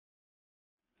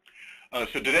So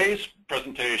today's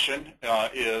presentation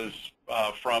is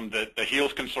from the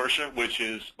HEALS Consortia, which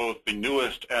is both the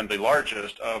newest and the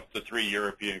largest of the 3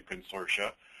 European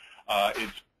consortia.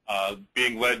 It's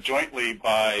being led jointly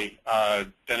by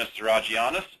Denis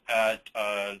Sarigiannis at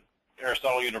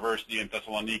Aristotle University in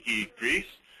Thessaloniki, Greece,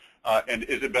 and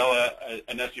Isabella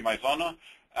Anesi-Maisona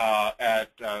at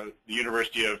the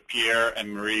University of Pierre and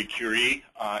Marie Curie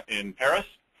in Paris.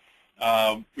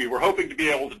 We were hoping to be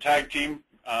able to tag team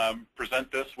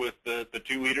present this with the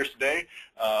 2 leaders today,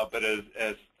 but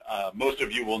as most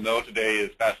of you will know, today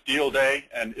is Bastille Day,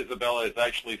 and Isabella is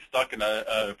actually stuck in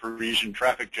a Parisian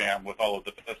traffic jam with all of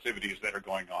the festivities that are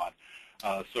going on.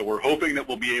 So we're hoping that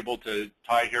we'll be able to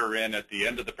tie her in at the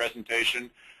end of the presentation,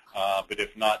 but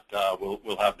if not,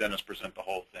 we'll have Denis present the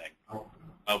whole thing.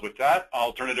 With that,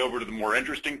 I'll turn it over to the more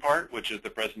interesting part, which is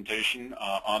the presentation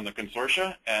on the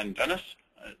consortia. And Denis,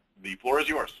 the floor is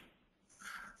yours.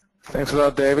 Thanks a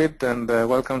lot, David, and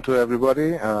welcome to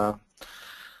everybody. And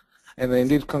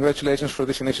indeed, congratulations for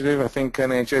this initiative. I think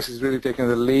NIEHS is really taking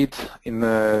the lead in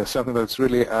something that's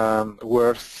really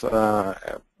worth,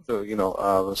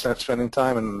 spending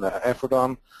time and effort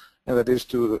on, and that is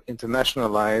to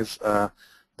internationalize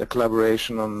the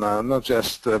collaboration on not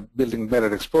just building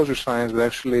better exposure science, but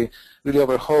actually really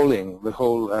overhauling the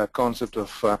whole concept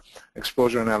of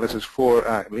exposure analysis for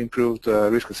improved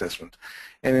risk assessment.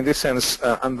 And in this sense,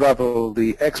 unravel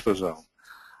the Exposome.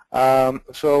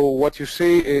 So what you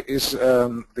see is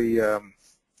the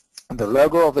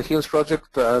logo of the HEALS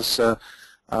project. As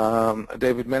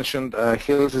David mentioned,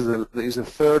 HEALS is the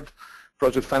 3rd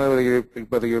project funded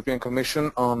by the European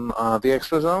Commission on the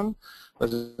Exposome.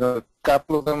 There's a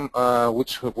couple of them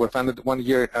which were funded 1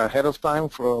 year ahead of time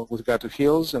with regard to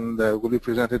HEALS, and will be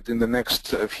presented in the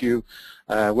next few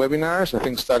webinars, I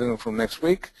think starting from next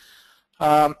week.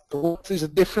 What is the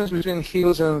difference between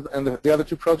HEALS and the other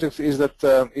 2 projects is that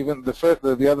even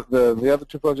the other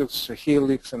 2 projects,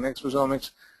 HEALIX and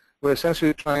Exposomics, were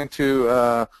essentially trying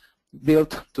to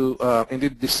build to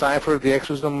indeed decipher the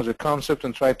exosome as a concept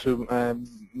and try to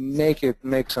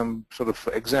make some sort of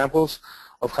examples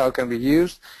of how it can be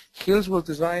used. HEALS was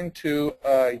designed to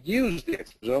use the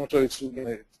exosome, so it's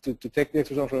to take the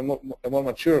exosome from a more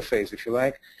mature phase, if you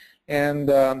like, and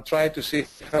try to see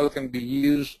how it can be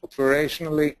used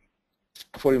operationally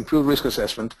for improved risk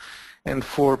assessment and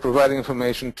for providing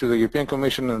information to the European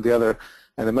Commission and the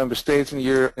member states in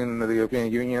the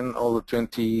European Union, all the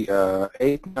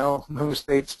 28 now member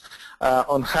states,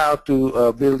 on how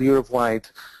to build Europe-wide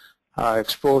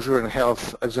exposure and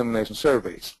health examination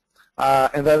surveys.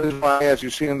 And that is why, as you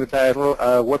see in the title,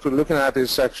 what we're looking at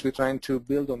is actually trying to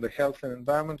build on the health and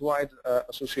environment-wide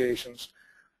associations,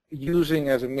 using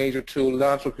as a major tool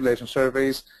large population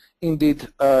surveys, indeed,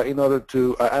 in order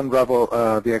to unravel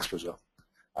the Exposome.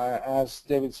 As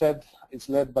David said, it's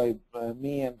led by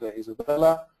me and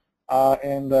Isabella,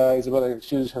 and Isabella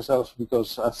excuses herself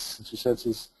because, as she said,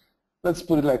 let's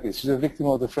put it like this, she's a victim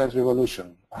of the French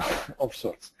Revolution of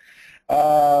sorts.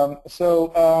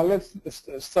 Let's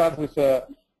start with the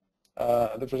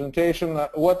presentation.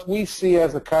 What we see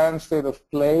as the current state of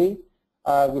play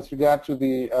with regard to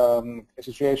the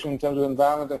situation in terms of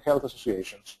environment and health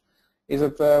associations is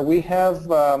that we have,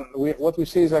 what we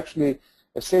see is actually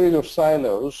a series of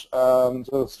silos,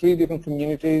 so 3 different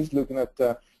communities looking at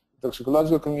the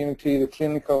toxicological community, the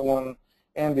clinical one,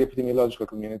 and the epidemiological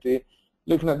community,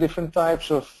 looking at different types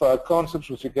of concepts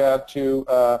with regard to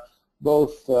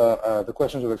both the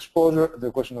questions of exposure,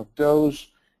 the question of dose,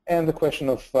 and the question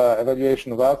of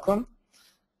evaluation of outcome.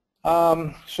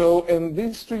 And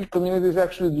these 3 communities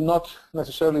actually do not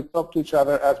necessarily talk to each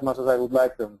other as much as I would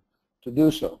like them to do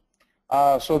so.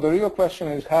 So the real question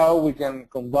is how we can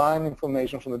combine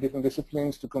information from the different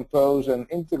disciplines to compose an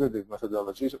integrative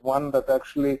methodology, one that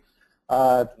actually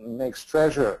makes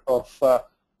treasure of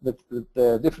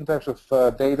the different types of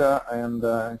data and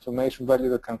information value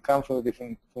that can come from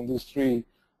these 3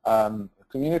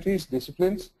 communities,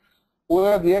 disciplines,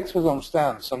 where the exposome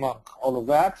stands among all of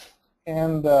that,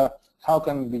 and how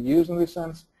can it be used in this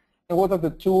sense, and what are the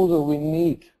tools that we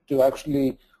need to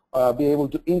actually be able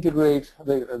to integrate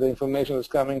the information that's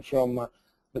coming from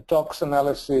the tox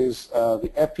analysis,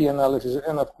 the epi analysis,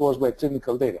 and of course by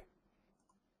clinical data.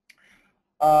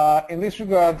 In this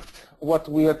regard, what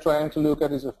we are trying to look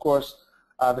at is, of course,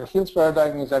 the HEALS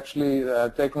paradigm is actually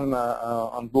taking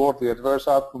on board the adverse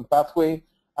outcome pathway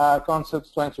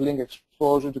concepts, trying to link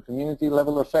exposure to community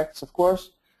level effects, of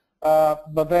course.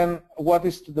 But then what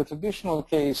is the traditional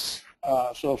case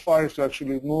so far is to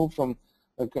actually move from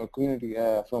community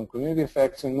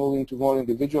effects and move into more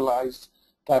individualized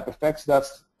type effects.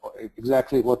 That's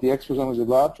exactly what the exposome is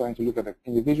about, trying to look at the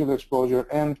individual exposure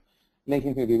and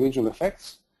linking to individual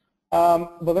effects.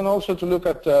 But then also to look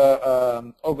at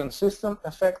organ system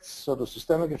effects, sort of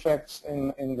systemic effects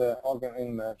in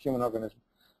the human organism,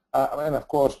 and of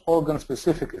course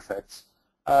organ-specific effects,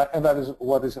 and that is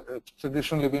what is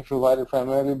traditionally been provided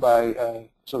primarily by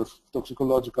sort of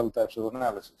toxicological types of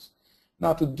analysis.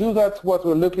 Now, to do that, what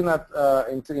we're looking at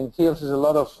in HEALS is a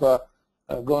lot of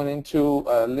going into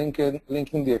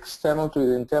linking the external to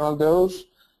the internal dose,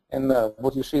 and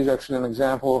what you see is actually an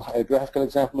example, a graphical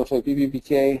example of a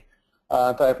PBPK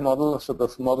type model, sort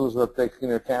of models that take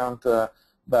into account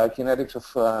biokinetics of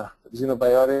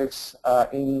xenobiotics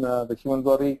in the human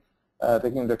body,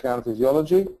 taking into account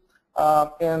physiology,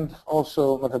 and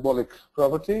also metabolic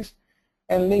properties,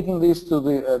 and linking these to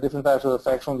the different types of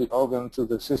effects from the organ to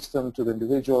the system to the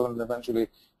individual and eventually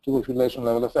to population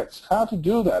level effects. How to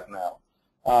do that now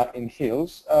in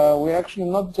HEALS? We're actually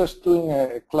not just doing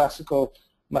a classical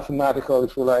mathematical,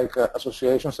 if you like,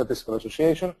 association, statistical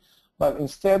association, but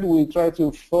instead we try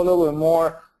to follow a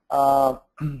more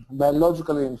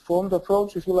biologically informed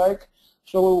approach, if you like.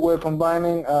 So we're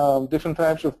combining different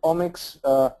types of omics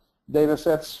data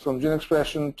sets from gene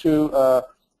expression to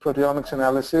proteomics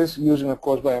analysis using, of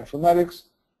course, bioinformatics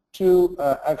to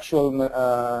actual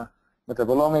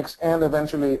metabolomics and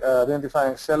eventually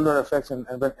identifying cellular effects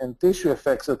and tissue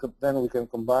effects that then we can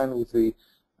combine with the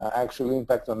actual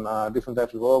impact on different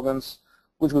types of organs,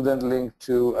 which will then link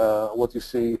to what you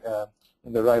see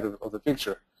in the right of the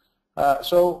picture.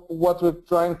 So what we're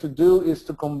trying to do is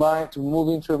to combine, to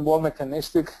move into a more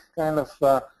mechanistic kind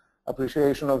of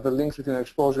appreciation of the links between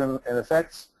exposure and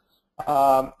effects.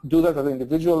 Do that at the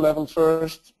individual level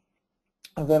first,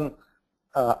 and then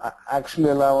actually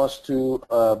allow us to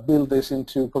build this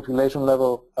into population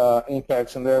level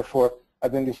impacts and therefore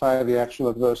identify the actual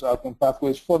adverse outcome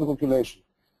pathways for the population.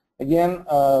 Again,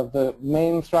 the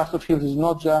main thrust of HEALS is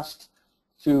not just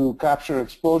to capture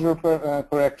exposure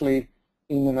correctly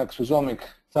in an exposomic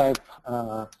type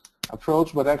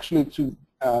approach, but actually to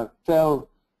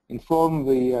inform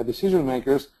the decision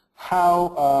makers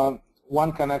how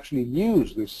one can actually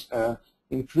use this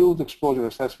improved exposure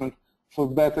assessment for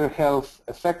better health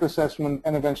effect assessment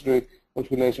and eventually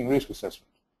population risk assessment.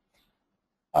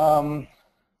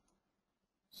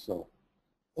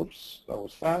 Oops, that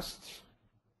was fast.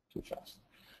 Too fast.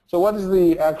 So what is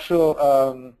the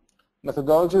actual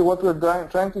methodology? What we're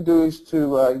trying to do is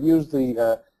to use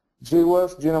the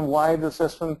GWAS, genome-wide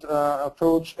assessment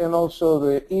approach, and also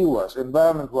the EWAS,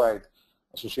 environment-wide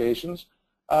associations,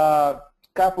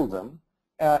 couple them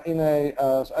in a,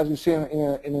 as you see,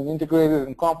 in an integrated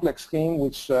and complex scheme,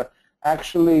 which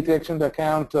actually takes into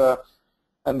account a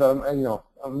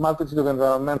multitude of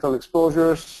environmental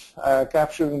exposures,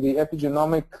 capturing the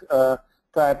epigenomic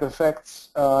type effects,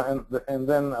 and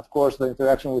then, of course, the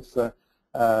interaction with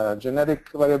genetic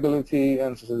variability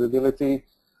and susceptibility,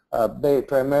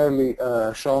 primarily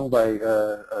shown by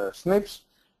SNPs,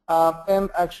 and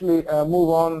actually move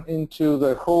on into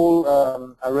the whole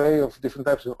array of different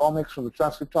types of omics, from the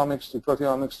transcriptomics to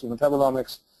proteomics to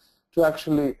metabolomics, to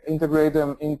actually integrate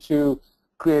them into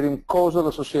creating causal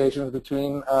associations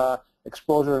between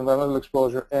exposure, environmental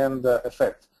exposure, and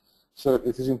effect. So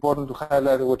it is important to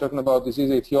highlight that we're talking about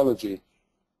disease etiology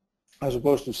as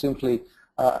opposed to simply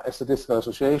a statistical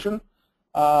association.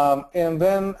 And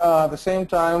then at the same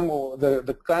time,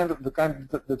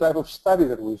 the type of study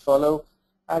that we follow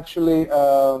actually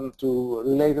to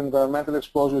relate environmental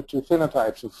exposure to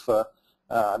phenotypes of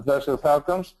adverse health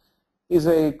outcomes is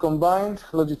a combined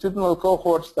longitudinal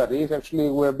cohort study. Actually,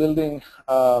 we're building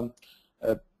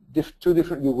two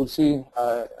different, you will see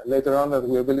later on that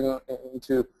we're building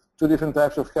into two different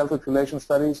types of health population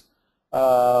studies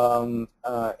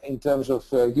in terms of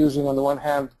using, on the one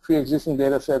hand, pre-existing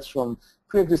data sets from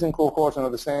pre-existing cohorts, and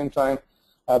at the same time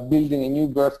building a new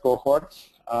birth cohort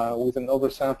with an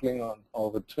oversampling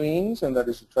of the tweens, and that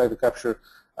is to try to capture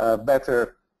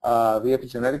better the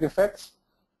epigenetic effects.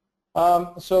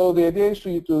 So the idea is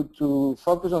to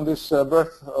focus on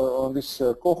this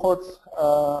cohort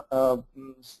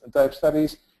type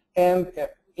studies and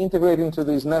integrate into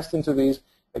these, nest into these,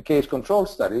 a case control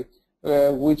study,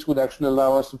 which would actually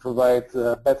allow us to provide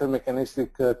better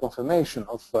mechanistic confirmation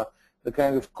of the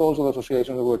kind of causal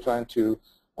association that we're trying to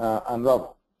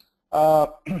unravel. As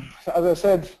I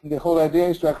said, the whole idea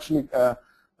is to actually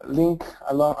link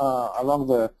along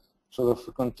the sort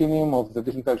of continuum of the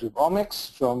different types of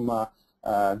omics, from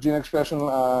gene expression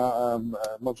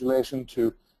modulation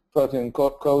to protein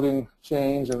coding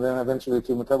change, and then eventually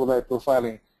to metabolite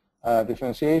profiling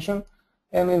differentiation.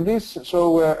 And in this,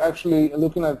 so we're actually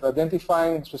looking at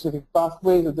identifying specific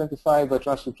pathways identified by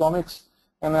transcriptomics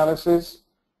analysis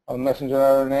of messenger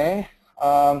RNA,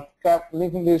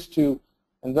 linking this to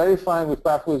and verifying with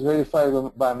pathways verified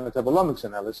by metabolomics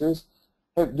analysis,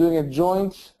 doing a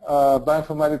joint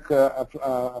bioinformatic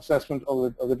assessment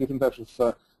of the different types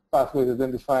of pathways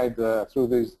identified through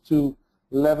these two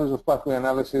levels of pathway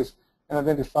analysis, and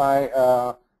identify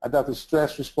adaptive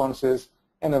stress responses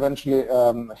and eventually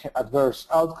adverse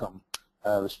outcome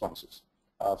responses,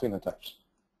 phenotypes.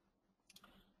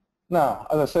 Now,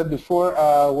 as I said before,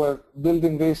 we're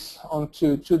building this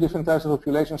onto two different types of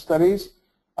population studies.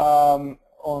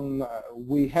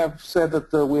 We have said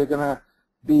that we're going to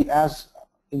be as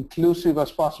inclusive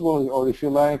as possible, or if you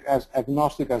like, as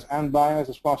agnostic, as unbiased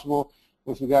as possible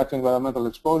with regard to environmental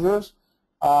exposures.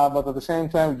 But at the same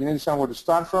time, you need somewhere to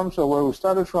start from. So where we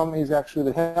started from is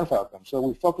actually the health outcomes. So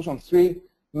we focus on three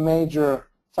major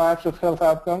types of health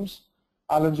outcomes: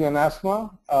 allergy and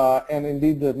asthma, and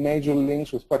indeed the major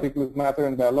links with particulate matter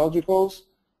and biologicals,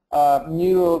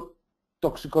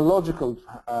 neurotoxicological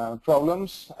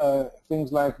problems,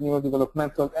 things like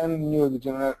neurodevelopmental and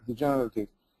neurodegenerative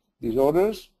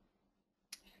disorders,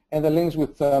 and the links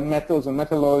with metals and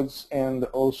metalloids, and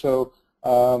also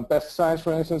pesticides,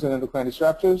 for instance, and endocrine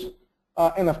disruptors,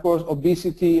 and of course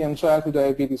obesity and childhood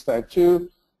diabetes type 2,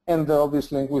 and the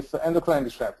obvious link with endocrine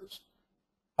disruptors.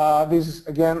 This is,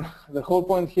 again, the whole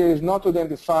point here is not to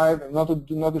identify, not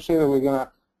to say that we're going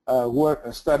to work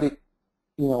and study,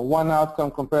 one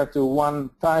outcome compared to one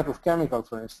type of chemical,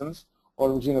 for instance, or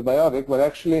xenobiotic, but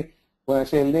actually, when I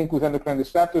say link with endocrine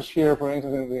disruptors here, for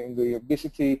instance, in the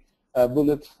obesity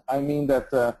bullet, I mean that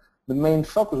the main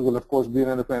focus will, of course, be on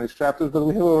endocrine disruptors, but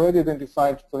we have already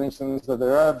identified, for instance, that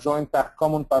there are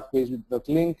common pathways that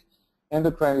link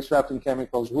endocrine disrupting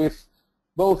chemicals with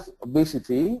both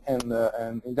obesity and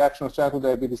induction of childhood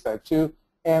diabetes type 2,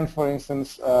 and, for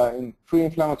instance, in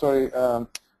pre-inflammatory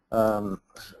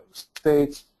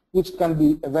states, which can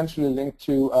be eventually linked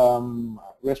to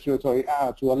respiratory,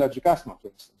 to allergic asthma,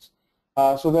 for instance.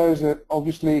 So there is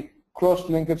obviously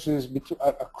cross-linkages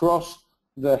across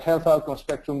the health outcome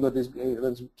spectrum that is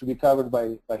to be covered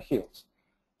by HEALS.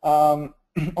 On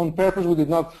purpose, we did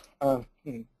not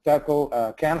tackle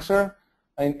cancer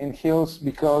in HEALS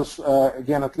because,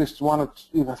 again, at least one or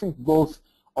two, I think both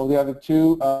of the other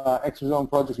two Exposome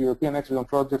projects, European Exposome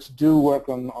projects, do work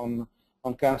on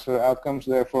cancer outcomes.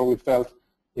 Therefore, we felt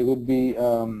it would be,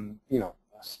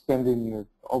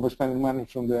 overspending money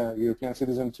from the European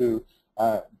citizen to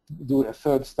do a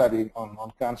third study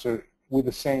on cancer with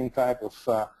the same type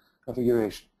of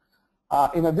configuration.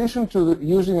 In addition to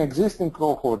using existing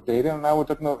cohort data, and now we're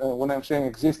talking about, when I'm saying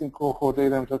existing cohort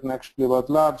data, I'm talking actually about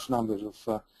large numbers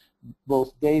of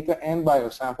both data and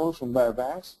biosamples from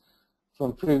biobanks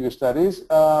from previous studies.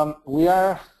 We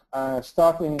are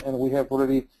starting, and we have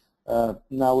already,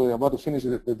 now we're about to finish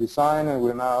the design, and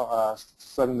we're now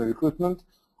starting the recruitment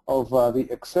of the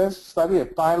EXCESS study, a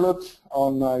pilot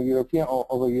on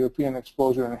European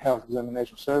exposure and health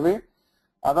examination survey.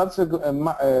 That's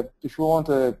if you want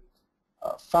a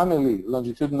family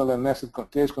longitudinal and nested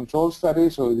case control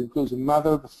study, so it includes the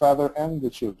mother, the father, and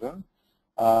the children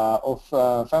of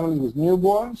families with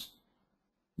newborns.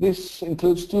 This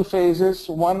includes two phases.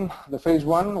 One, the phase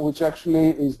 1, which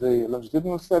actually is the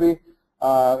longitudinal study,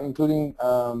 including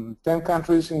 10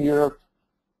 countries in Europe,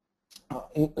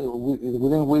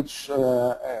 within which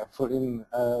there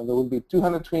will be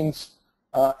 200 twins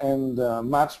and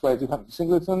matched by 200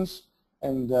 singletons,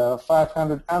 and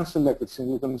 500 unselected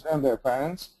singletons and their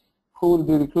parents, who will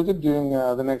be recruited during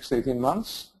the next 18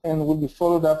 months and will be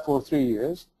followed up for 3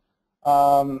 years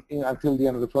until the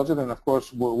end of the project. And of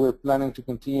course, we're planning to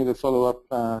continue the follow-up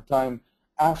time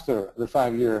after the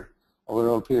 5-year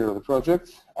overall period of the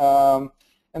project. And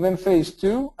then phase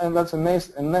 2, and that's a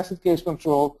nested case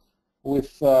control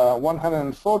with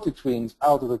 140 twins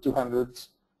out of the 200s,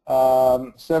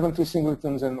 70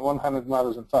 singletons and 100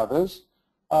 mothers and fathers.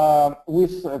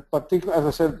 With particular, as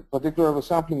I said, particular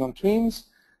oversampling on twins.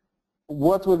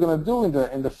 What we're going to do in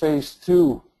the phase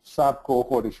 2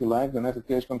 sub-cohort, if you like, the nested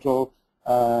case control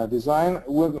design,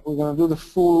 we're going to do the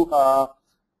full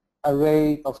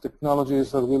array of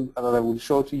technologies that I will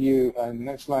show to you in the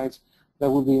next slides that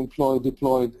will be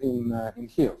deployed in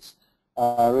HEALS,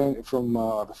 from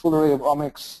the full array of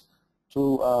omics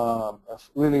to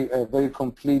really a very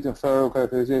complete and thorough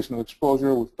characterization of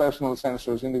exposure with personal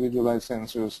sensors, individualized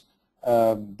sensors,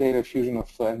 data fusion of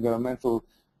environmental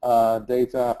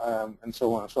data, and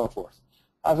so on and so forth.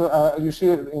 As you see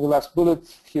in the last bullet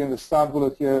here, in the start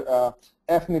bullet here,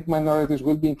 ethnic minorities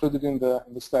will be included in the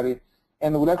study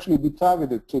and will actually be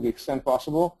targeted to the extent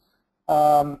possible.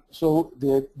 So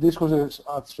this was a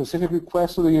specific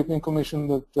request to the European Commission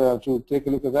that, to take a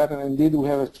look at that, and indeed we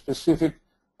have a specific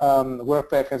work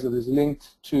package that is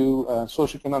linked to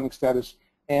socioeconomic status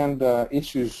and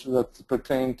issues that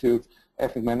pertain to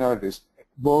ethnic minorities,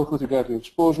 both with regard to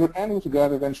exposure and with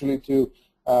regard eventually to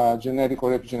genetic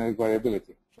or epigenetic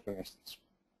variability, for instance,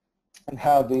 and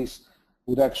how these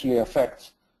would actually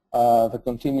affect the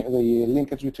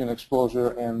linkage between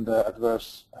exposure and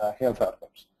adverse health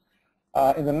outcomes.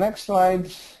 In the next slide,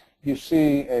 you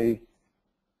see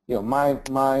my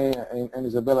and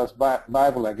Isabella's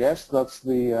Bible, I guess. That's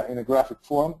the in a graphic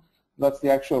form. That's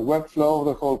the actual workflow of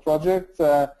the whole project.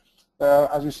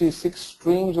 As you see, 6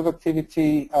 streams of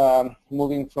activity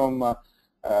moving from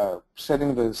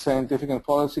setting the scientific and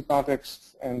policy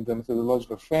context and the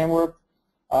methodological framework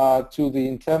to the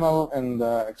internal and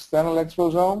external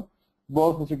exposome,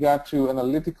 both with regard to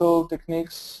analytical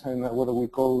techniques and what we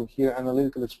call here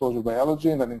analytical exposure biology,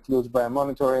 and that includes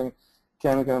biomonitoring,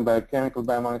 chemical and biochemical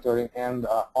biomonitoring, and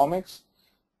omics,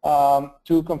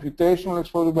 to computational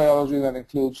exposure biology that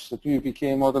includes the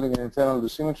PBPK modeling and internal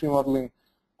dosimetry modeling,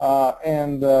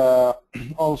 and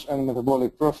also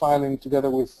metabolic profiling together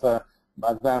with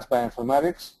advanced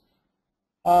bioinformatics.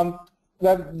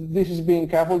 This is being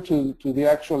coupled to the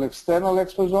actual external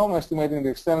exposome, estimating the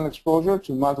external exposure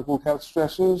to multiple health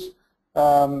stressors.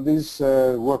 These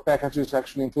work packages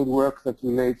actually include work that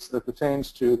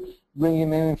pertains to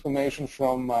bringing in information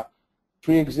from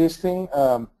pre-existing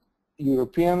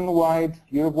Europe-wide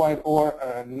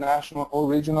or national or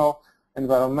regional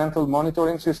environmental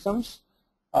monitoring systems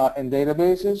and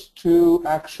databases to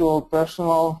actual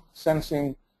personal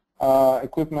sensing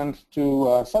equipment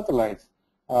to satellite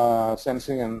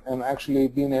sensing and actually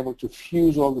being able to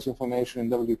fuse all this information in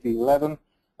WP11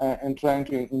 and trying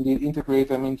to indeed integrate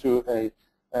them into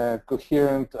a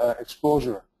coherent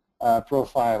exposure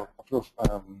profile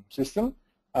system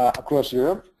across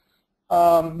Europe.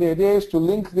 The idea is to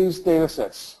link these data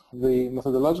sets, the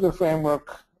methodological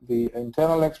framework, the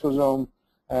internal exposome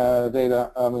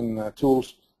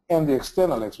tools, and the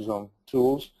external exposome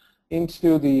tools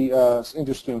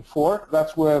into stream 4.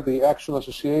 That's where the actual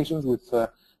associations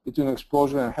between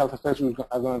exposure and health effects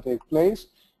are going to take place.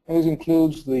 And this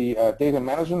includes the data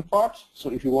management part.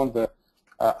 So if you want the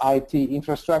IT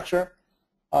infrastructure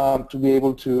to be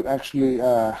able to actually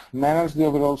manage the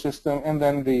overall system, and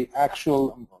then the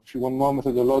actual, if you want more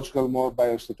methodological, more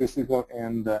biostatistical,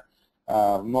 and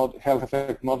health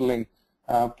effect modeling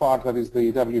part, that is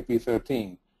the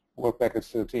WP13, Work Package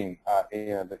 13,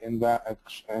 the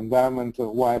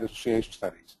environment-wide association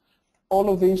studies. All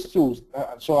of these tools,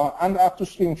 and up to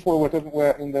stream 4,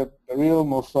 we're in the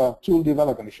realm of tool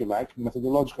development, if you like,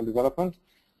 methodological development.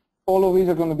 All of these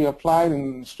are going to be applied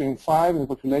in stream 5 in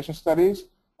population studies.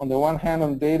 On the one hand,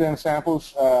 on data and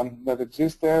samples that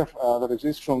exist there, that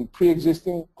exist from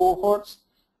pre-existing cohorts.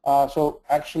 So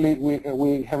actually,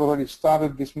 we have already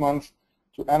started this month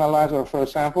to analyze our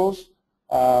first samples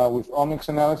with omics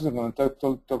analysis. I'm going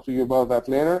to talk to you about that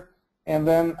later. And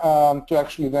then to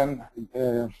actually then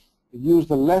use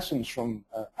the lessons from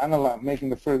making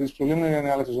this preliminary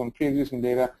analysis on pre-existing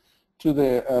data to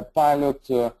the pilot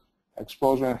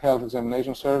exposure and health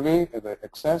examination survey, the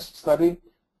EXCESS study,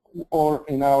 or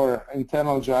in our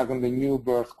internal jargon, the new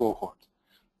birth cohort.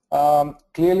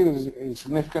 Clearly, there is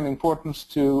significant importance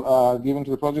to given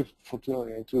to the project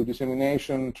to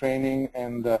dissemination, training,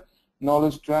 and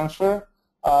knowledge transfer.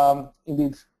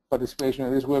 Indeed, participation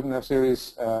in this webinar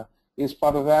series is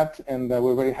part of that, and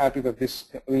we're very happy that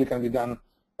this really can be done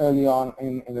early on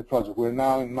in the project. We're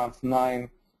now in month 9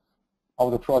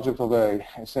 of the project, of a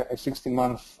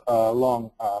 60-month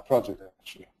long project,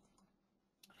 actually.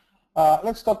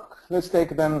 Let's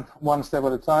take then one step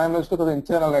at a time. Let's look at the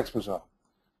internal exposome,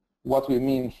 what we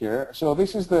mean here. So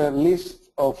this is the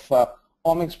list of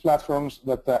omics platforms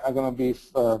that are going to be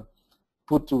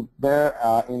put to bear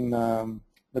in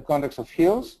the context of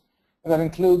HEALS. And that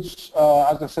includes,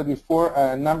 as I said before,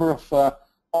 a number of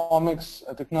omics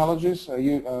technologies,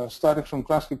 starting from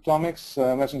transcriptomics,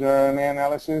 messenger RNA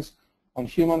analysis, on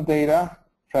human data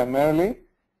primarily,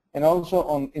 and also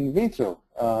on in vitro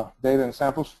data and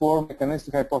samples for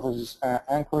mechanistic hypothesis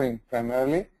anchoring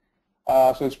primarily.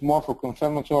 So it's more for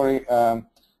confirmatory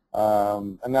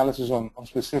analysis on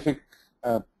specific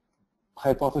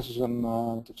hypotheses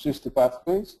on toxicity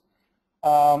pathways.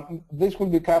 This will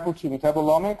be coupled to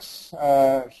metabolomics.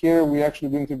 Here we actually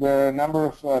bring to bear a number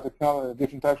of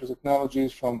different types of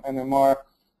technologies, from NMR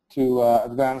to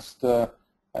advanced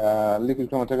liquid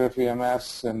chromatography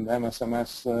MS and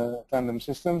MSMS tandem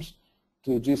systems,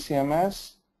 to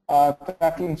GCMS,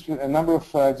 tackling a number of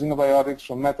xenobiotics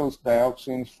from metals,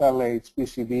 dioxins, phthalates,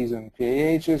 PCBs, and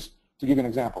PAHs, to give an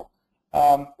example.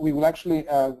 We will actually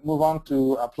move on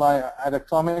to apply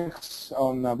adaptomics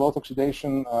on both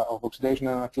oxidation and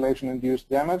methylation-induced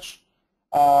damage,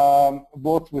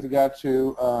 both with regard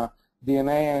to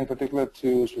DNA and in particular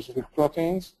to specific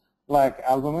proteins like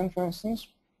albumin, for instance,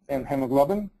 and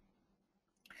hemoglobin,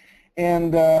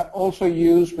 and also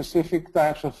use specific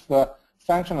types of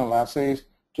functional assays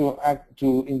to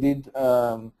indeed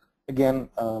again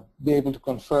be able to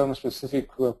confirm specific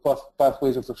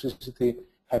pathways of toxicity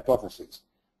hypotheses.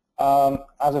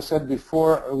 As I said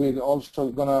before, we're also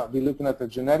going to be looking at the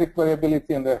genetic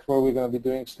variability, and therefore we're going to be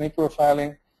doing SNP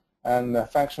profiling and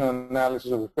functional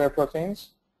analysis of repair proteins,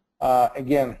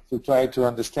 again, to try to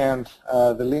understand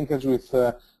the linkage with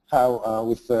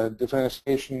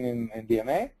differentiation in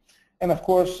DNA. And of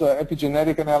course,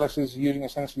 epigenetic analysis using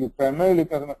essentially primarily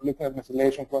looking at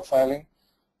methylation profiling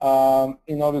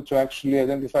in order to actually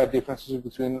identify differences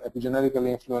between epigenetically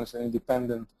influenced and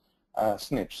independent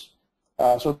SNPs.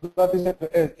 So that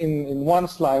is in one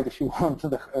slide, if you want,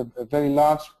 a very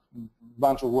large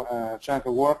bunch of chunk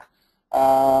of work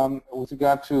with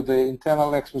regard to the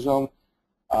internal exposome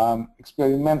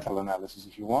experimental analysis,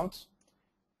 if you want.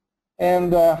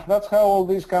 And that's how all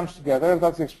this comes together.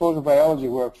 That's the exposure biology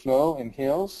workflow in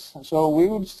NIEHS. So we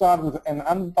would start with an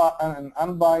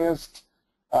unbiased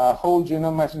whole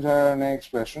genome messenger RNA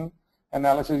expression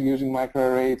analysis using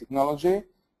microarray technology,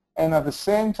 and at the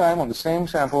same time, on the same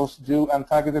samples, do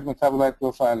untargeted metabolite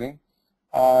profiling,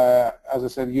 as I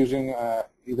said, using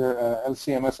either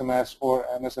LC-MS/MS or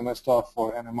MS/MS-TOF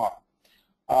or NMR.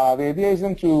 The idea is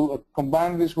then to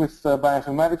combine this with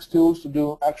bioinformatics tools to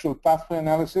do actual pathway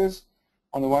analysis,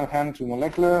 on the one hand to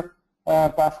molecular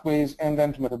pathways and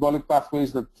then to metabolic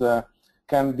pathways that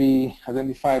can be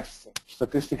identified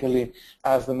statistically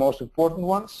as the most important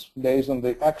ones based on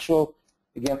the actual,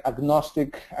 again,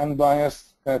 agnostic,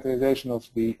 unbiased characterization of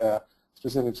the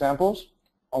specific samples,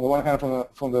 on the one hand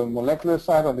from the molecular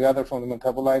side, on the other from the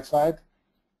metabolite side,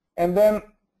 and then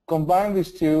combine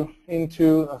these two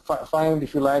into find,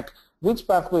 if you like, which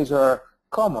pathways are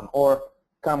common or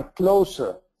come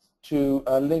closer to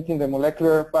linking the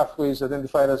molecular pathways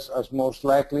identified as most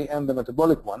likely and the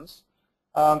metabolic ones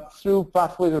through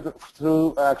pathways,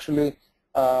 through actually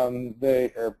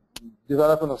the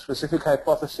development of specific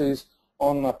hypotheses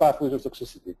on pathways of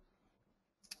toxicity.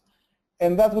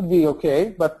 And that would be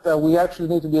okay, but we actually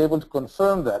need to be able to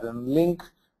confirm that and link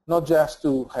not just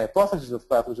to hypotheses of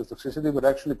pathways of toxicity, but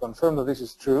actually confirm that this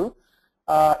is true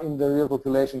in the real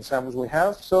population samples we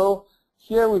have. So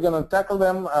here we're going to tackle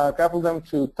them, couple them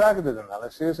to targeted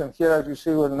analysis, and here, as you see,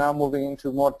 we're now moving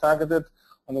into more targeted,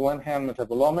 on the one hand,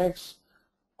 metabolomics,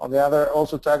 on the other,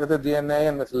 also targeted DNA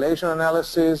and methylation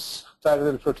analysis,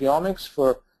 targeted proteomics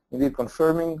for indeed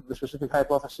confirming the specific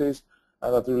hypotheses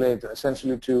that relate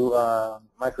essentially to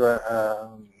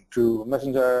to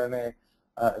messenger RNA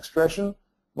expression,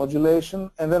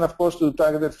 modulation, and then of course to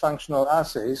targeted functional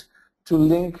assays to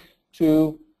link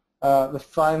to the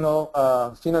final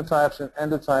phenotypes and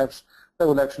endotypes that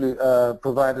will actually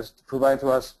provide to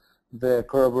us the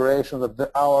corroboration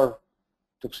that our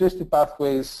toxicity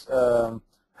pathways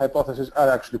hypotheses are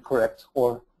actually correct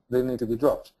or they need to be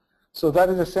dropped. So that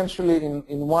is essentially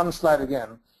in one slide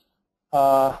again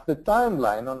the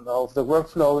timeline of the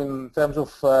workflow in terms of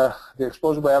the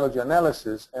exposure biology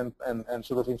analysis and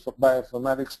sort of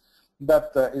bioinformatics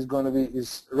that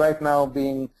is right now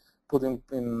being put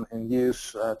in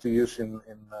use to use in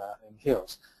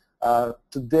NIEHS.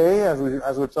 Today,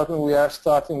 as we're talking, we are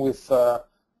starting with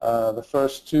the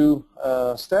first two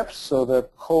steps, so the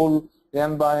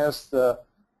unbiased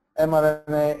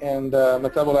mRNA and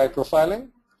metabolite profiling.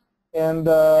 And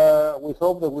we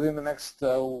hope that within the next,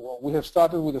 we have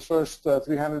started with the first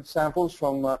 300 samples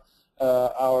from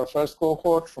our first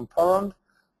cohort from Poland.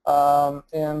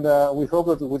 And we hope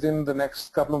that within the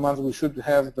next couple of months we should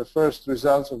have the first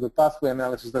results of the pathway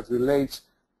analysis that relates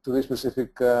to this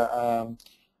specific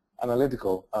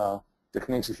analytical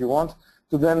techniques, if you want,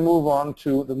 to then move on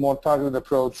to the more targeted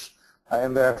approach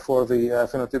and therefore the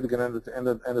phenotypic and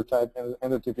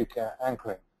endotypic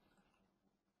anchoring.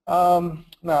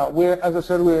 Now, as I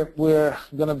said, we're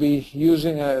going to be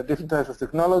using different types of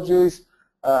technologies.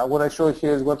 What I show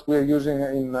here is what we're using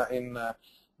in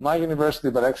my university,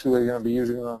 but actually we're going to be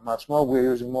using much more. We're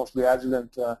using mostly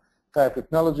adjuvant type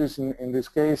technologies in this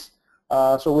case.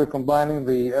 So we're combining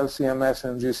the LCMS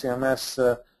and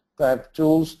GCMS type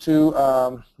tools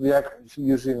to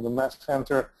using the mass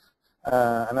center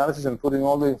analysis and putting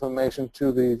all the information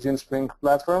to the GenSpring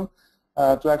platform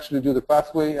to actually do the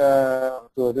pathway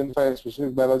to identify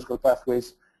specific biological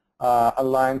pathways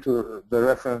aligned to the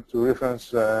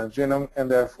reference genome, and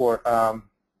therefore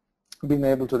being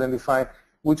able to identify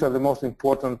which are the most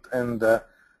important and,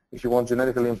 if you want,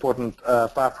 genetically important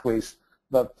pathways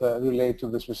that relate to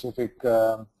the specific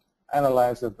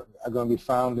analytes that are going to be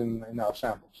found in our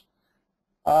samples.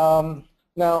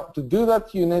 Now, to do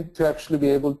that, you need to actually be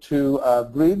able to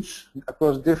bridge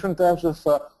across different types of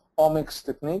omics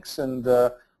techniques, and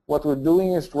what we're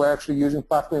doing is we're actually using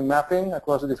pathway mapping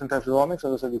across the different types of omics,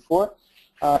 as I said before,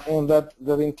 and that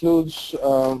includes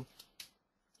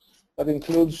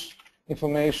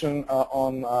information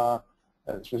on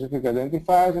specific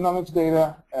identifiers in omics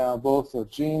data, both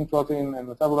gene, protein, and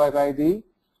metabolite ID,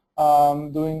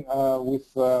 doing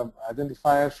with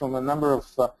identifiers from a number of,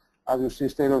 as you see,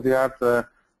 state-of-the-art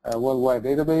worldwide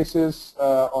databases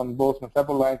on both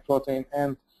metabolite, protein,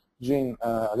 and gene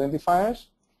identifiers,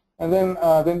 and then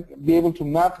be able to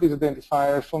map these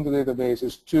identifiers from the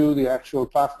databases to the actual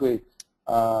pathways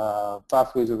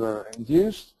that are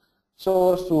induced,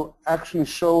 so as to actually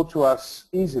show to us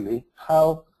easily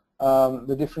how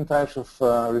the different types of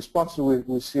responses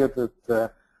we see at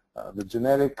the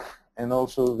genetic and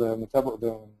also the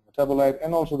metabolite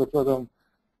and also the proteome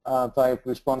type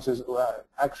responses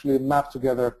actually map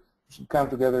together, come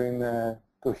together in a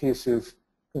cohesive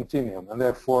continuum, and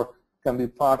therefore can be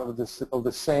part of the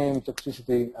same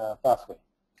toxicity pathway.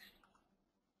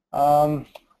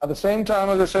 At the same time,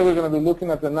 as I said, we're going to be looking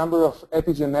at the number of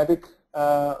epigenetic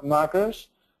markers.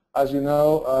 As you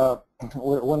know,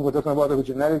 when we're talking about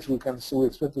epigenetics, we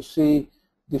expect to see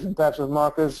different types of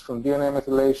markers from DNA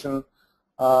methylation,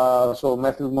 so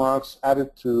methyl marks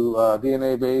added to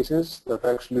DNA bases that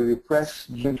actually repress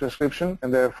gene transcription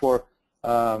and therefore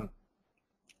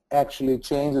actually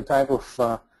change the type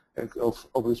of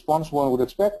response one would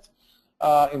expect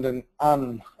in the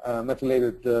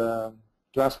unmethylated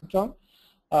transcriptome.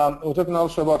 We're talking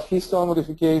also about histone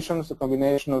modifications, the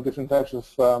combination of different types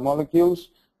of molecules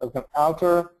that can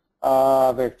alter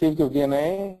the activity of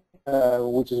DNA,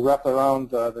 which is wrapped around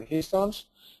the histones.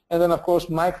 And then, of course,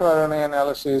 microRNA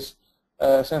analysis,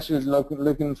 essentially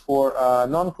looking for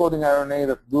non-coding RNA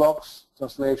that blocks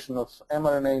translation of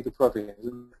mRNA into proteins,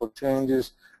 or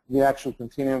changes the actual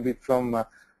continuum bit from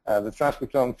the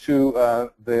transcriptome to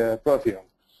the proteome.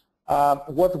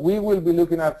 What we will be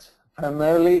looking at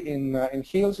primarily in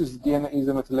HEALS is the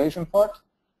methylation part.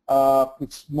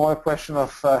 It's more a question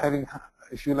of having,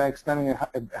 if you like, standing a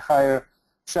higher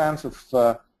chance of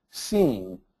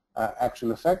seeing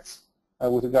actual effects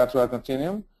with regard to our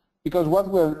continuum, because what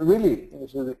we're really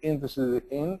interested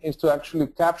in is to actually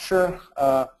capture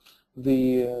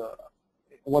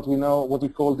what we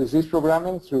call disease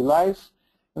programming through life,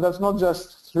 and that's not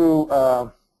just through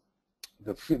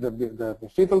the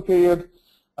fetal period,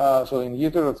 so in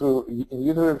utero through in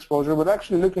utero exposure, but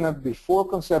actually looking at before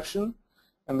conception,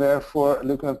 and therefore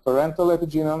looking at parental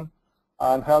epigenome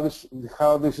and how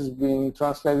this is being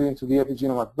translated into the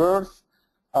epigenome at birth,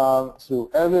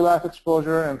 through early life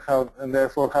exposure, and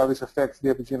therefore how this affects the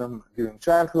epigenome during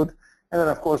childhood, and then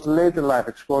of course later life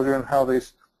exposure and how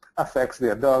this affects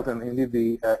the adult and indeed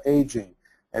the aging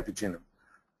epigenome.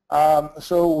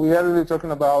 So we are really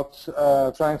talking about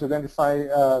trying to identify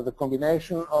the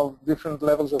combination of different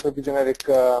levels of epigenetic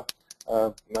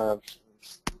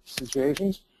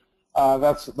situations.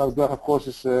 That of course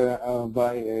is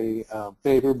by a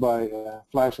paper by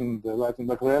Fleisch and Wright and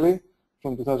Beccarelli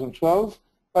from 2012,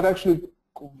 but actually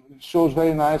shows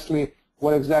very nicely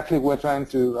what exactly we're trying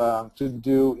to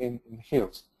do in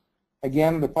HEALS.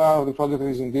 Again, the power of the project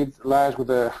is indeed lies with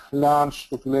the large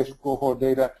population cohort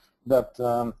data that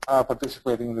are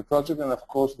participating in the project, and of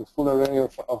course the full array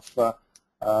of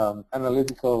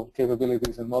analytical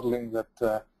capabilities and modeling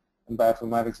that and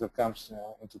bioinformatics that comes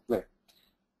into play.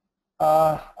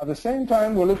 At the same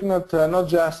time, we're looking at not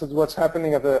just at what's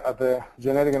happening at the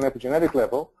genetic and epigenetic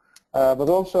level, but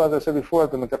also, as I said before,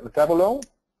 at the metabolome.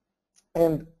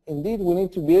 And indeed, we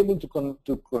need to be able to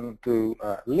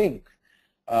link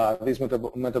these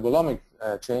metabolomic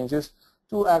changes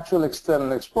to actual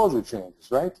external exposure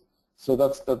changes, right? So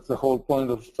that's the whole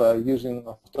point of talking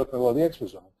about the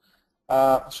exposome.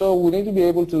 So we need to be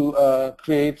able to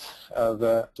create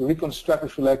to reconstruct,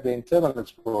 if you like, the internal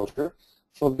exposure.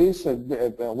 For this,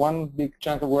 one big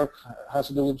chunk of work has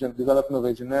to do with the development of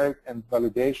a generic and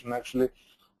validation, actually,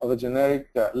 of a generic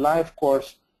life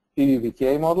course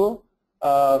PBPK model.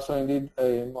 So indeed,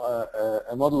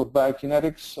 a model of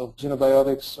biokinetics, of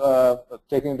xenobiotics,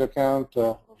 taking into account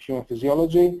human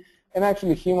physiology and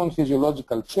actually human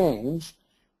physiological change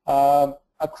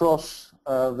across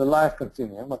the life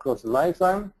continuum, across the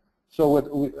lifetime.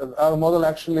 So our model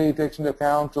actually takes into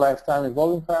account lifetime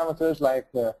evolving parameters like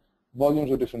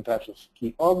volumes of different types of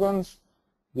key organs,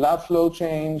 blood flow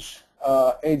change,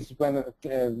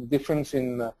 age-dependent difference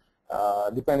in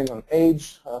depending on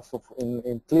age,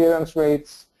 in clearance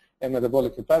rates and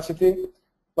metabolic capacity,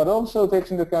 but also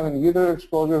takes into account in utero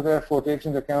exposure, therefore takes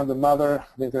into account the mother,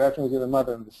 the interaction between the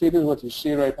mother and the fetus. What you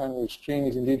see right now on your screen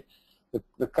is indeed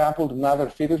the coupled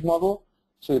mother-fetus model.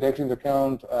 So it takes into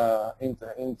account in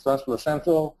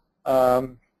transplacental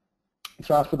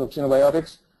transport of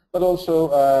xenobiotics, but also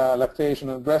lactation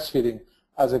and breastfeeding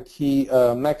as a key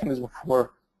mechanism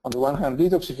for, on the one hand,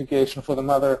 detoxification for the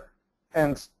mother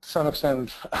and to some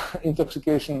extent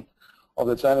intoxication of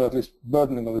the child, or at least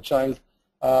burdening of the child,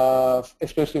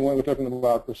 especially when we're talking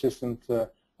about persistent,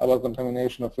 about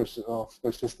contamination of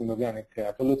persistent organic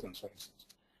pollutants, for instance.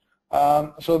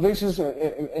 So this is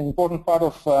an important part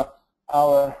of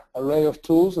our array of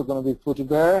tools that are going to be put to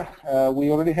bear.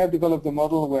 We already have developed the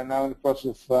model. We're now in the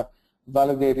process of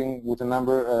validating with a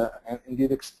number and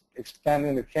indeed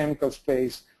expanding the chemical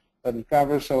space that it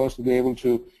covers so as to be able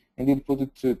to indeed put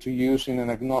it to use in an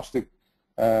agnostic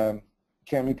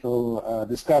chemical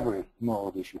discovery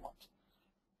mode, if you want.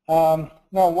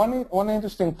 Now, one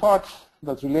interesting part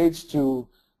that relates to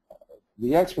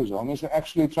the exposome is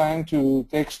actually trying to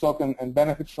take stock and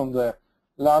benefit from the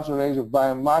large arrays of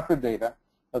biomarker data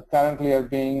that currently are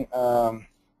being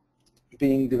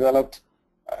developed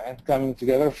and coming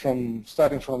together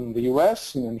starting from the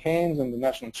US in NIEHS and the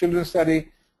National Children's Study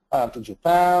to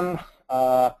Japan,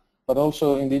 but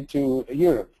also indeed to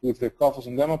Europe with the COFOS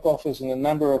and DEMOCOFOS and a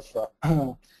number of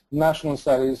national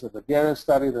studies, the GERES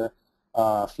study, the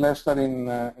FLESH study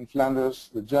in Flanders,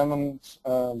 the German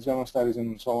studies,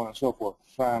 and so on and so forth.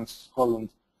 France, Holland,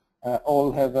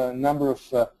 all have a number of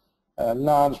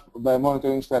large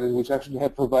biomonitoring studies which actually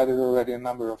have provided already a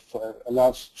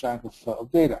large chunk of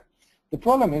data. The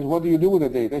problem is, what do you do with the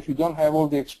data if you don't have all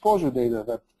the exposure data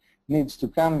that needs to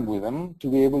come with them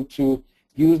to be able to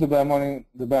use the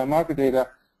biomarker data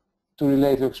to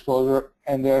relate to exposure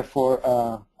and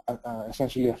therefore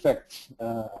essentially affect,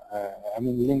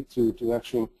 link to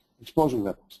actual exposure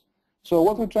levels. So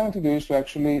what we're trying to do is to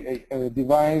actually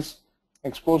devise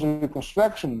exposure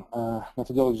reconstruction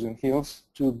methodologies in HEALS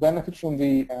to benefit from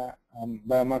the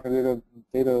biomarker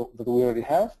data that we already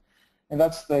have. And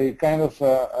that's the kind of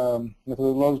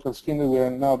methodological scheme that we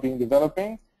are now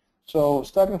developing. So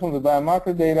starting from the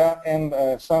biomarker data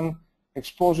and some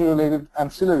exposure-related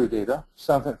ancillary data,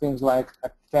 things like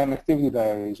time activity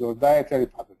diaries or dietary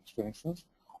patterns, for instance,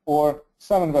 or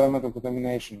some environmental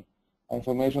contamination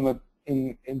information that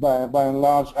by and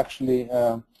large actually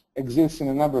exists in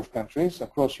a number of countries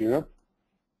across Europe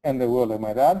and the world, I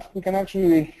might add. We can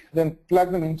actually then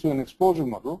plug them into an exposure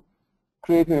model,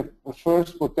 create a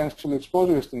first potential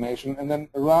exposure estimation, and then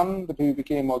run the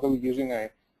PBPK model using a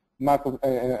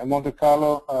Monte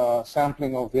Carlo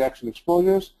sampling of the actual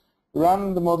exposures,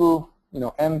 run the model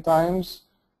n times,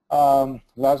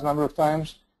 large number of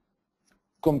times,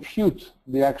 compute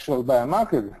the actual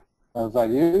biomarker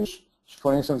values,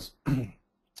 for instance,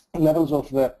 levels of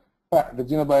the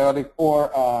xenobiotic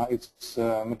or its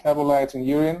metabolites in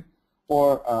urine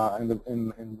or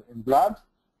in blood,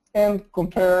 and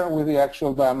compare with the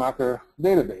actual biomarker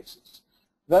databases.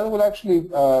 That will actually,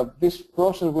 this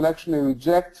process will actually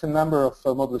reject a number of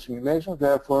model simulations,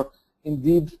 therefore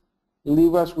indeed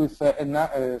leave us with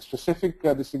specific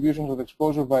distributions of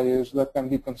exposure values that can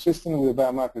be consistent with the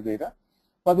biomarker data.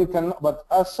 But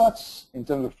as such, in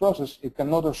terms of process, it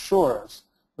cannot assure us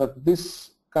that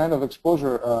this kind of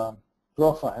exposure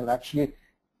profile, actually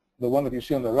the one that you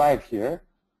see on the right here,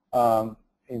 on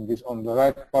the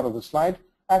right part of the slide,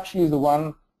 actually is the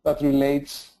one that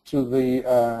relates to the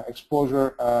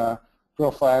exposure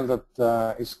profile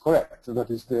that is correct.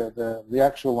 That is the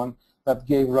actual one that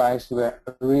gave rise to the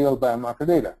real biomarker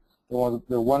data,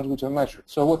 the ones which are measured.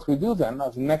 So what we do then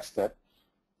as the next step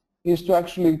is to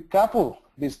actually couple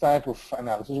this type of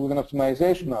analysis with an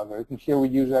optimization algorithm. Here we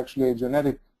use actually a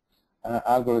genetic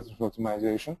algorithm for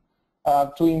optimization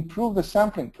to improve the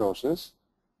sampling process,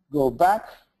 go back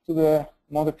to the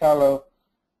Monte Carlo,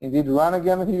 indeed run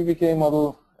again the PBPK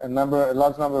model a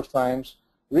large number of times,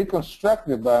 reconstruct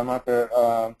the biomarker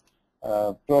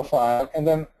profile, and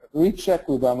then recheck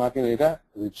with biomarker data,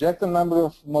 reject a number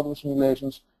of model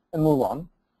simulations, and move on,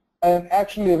 and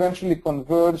actually eventually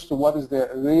converge to what is the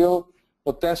real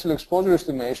potential exposure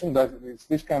estimation. That is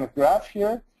this kind of graph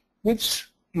here, which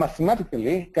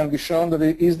mathematically can be shown that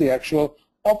it is the actual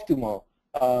optimal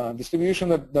distribution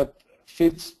that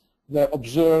fits the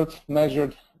observed,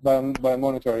 measured by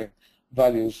monitoring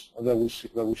values that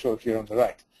we show here on the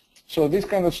right. So this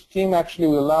kind of scheme actually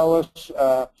will allow us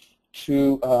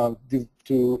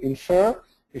to infer,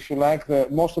 if you like, the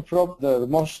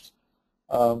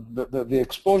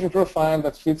exposure profile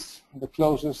that fits the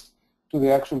closest to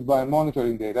the actual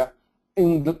biomonitoring data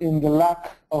in the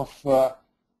lack of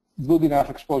good enough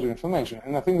exposure information.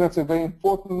 And I think that's a very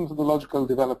important methodological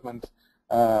development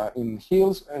in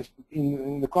HEALS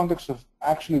in the context of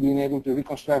actually being able to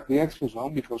reconstruct the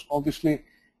exposome, because obviously,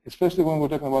 especially when we're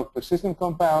talking about persistent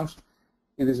compounds,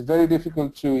 it is very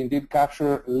difficult to indeed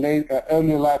capture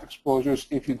earlier life exposures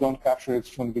if you don't capture it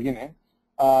from the beginning.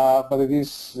 But it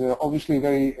is obviously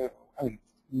very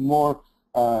more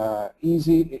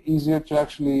easier to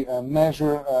actually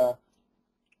measure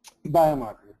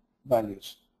biomarker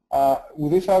values.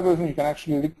 With this algorithm, you can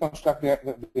actually reconstruct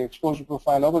the exposure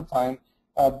profile over time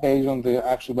based on the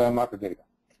actual biomarker data.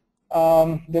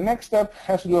 The next step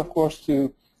has to do, of course,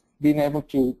 to being able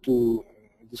to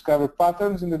discover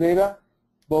patterns in the data,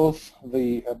 both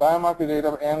the biomarker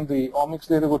data and the omics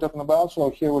data we're talking about. So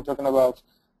here we're talking about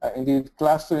indeed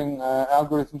clustering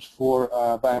algorithms for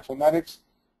bioinformatics.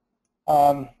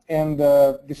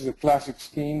 This is a classic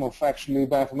scheme of actually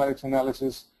bioinformatics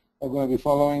analysis we're going to be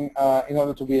following in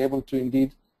order to be able to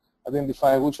indeed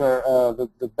identify which are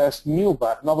the best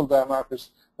novel biomarkers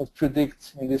that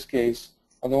predict, in this case,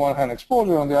 on the one hand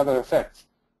exposure, on the other effect,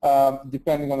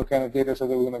 depending on the kind of data set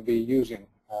that we're going to be using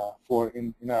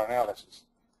in our analysis.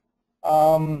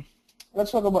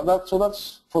 Let's talk about that. So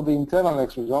that's for the internal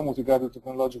exposome with regard to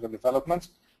technological developments.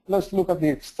 Let's look at the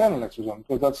external exposome,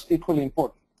 because that's equally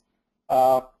important.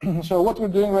 So what we're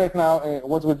doing right now,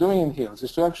 what we're doing in HEALS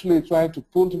is to actually try to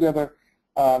pull together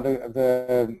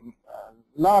the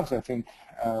large, I think,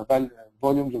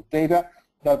 volumes of data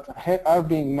that are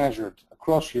being measured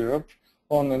across Europe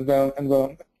on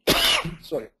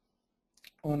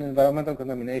environmental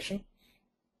contamination.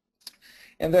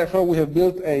 And therefore, we have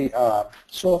built a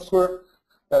software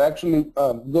that actually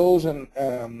goes and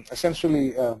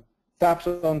essentially taps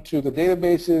onto the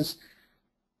databases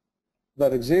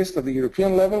that exist at the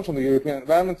European level, from the European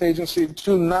Environment Agency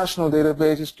to national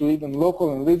databases, to even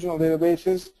local and regional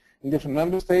databases in different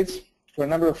member states for a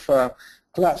number of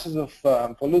classes of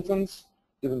pollutants,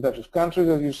 different types of countries,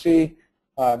 as you see,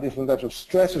 different types of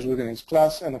stressors within each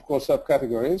class, and of course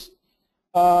subcategories.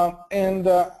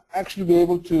 Actually be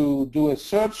able to do a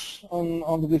search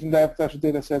on the different types of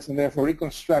data sets and therefore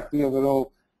reconstruct the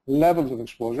overall levels of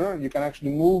exposure. You can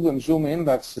actually move and zoom in.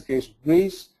 That's the case of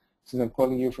Greece, since I'm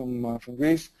calling you from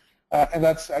Greece. And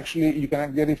that's actually, you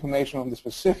can get information on the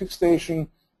specific station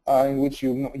in which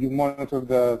you monitor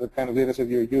the kind of data set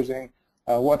you're using,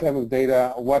 what type of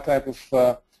data, what type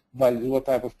of values, what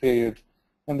type of period,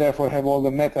 and therefore have all the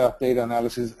metadata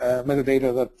analysis,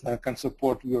 metadata that can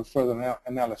support your further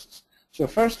analysis. So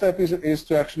first step is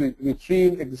to actually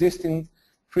retrieve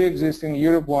pre-existing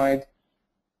Europe-wide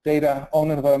data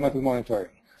on environmental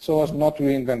monitoring, so as not to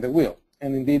reinvent the wheel,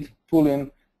 and indeed pull in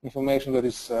information that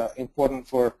is important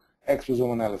for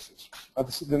exposome analysis.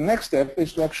 The next step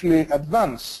is to actually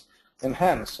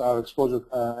enhance our exposure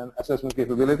and assessment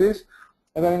capabilities,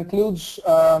 and that includes,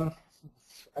 I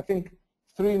think,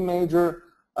 three major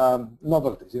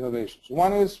novelties, innovations.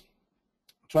 One is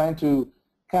trying to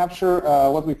capture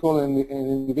what we call an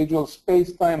individual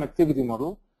space-time activity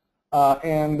model,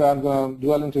 and I'm going to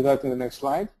dwell into that in the next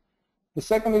slide. The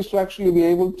second is to actually be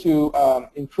able to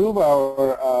improve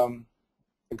our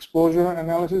exposure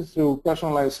analysis through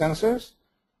personalized sensors,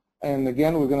 and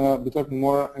again we're going to be talking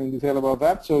more in detail about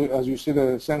that. So as you see,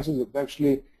 the sensors that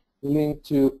actually link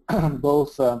to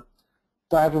both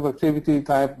type of activity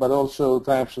but also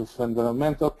types of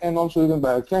environmental and also even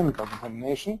biochemical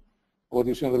contamination. What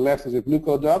you see on the left is a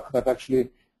glucodoc that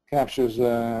actually captures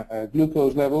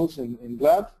glucose levels in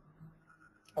blood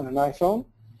on an iPhone,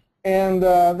 and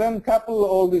then couple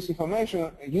all this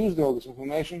information, use all this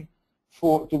information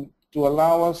to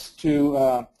allow us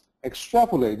to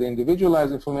extrapolate the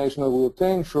individualized information that we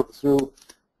obtain through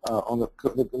on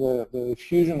the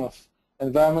fusion of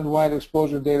environment-wide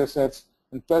exposure data sets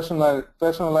and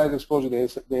personalized exposure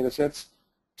data sets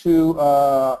to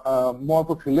more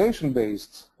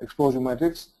population-based exposure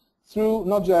metrics through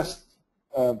not just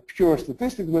pure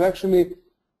statistics, but actually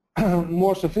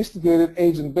more sophisticated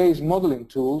agent-based modeling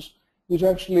tools, which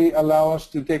actually allow us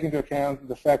to take into account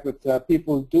the fact that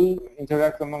people do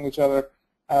interact among each other,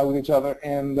 with each other,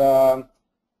 and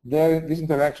these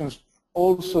interactions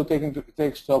also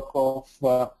take stock of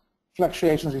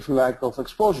fluctuations, if you like, of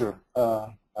exposure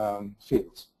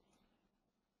fields.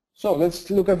 So let's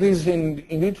look at these in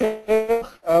detail.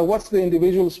 What's the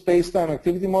individual space-time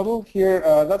activity model? Here,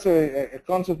 that's a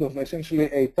concept of essentially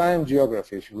a time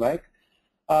geography, if you like.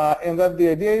 And that the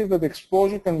idea is that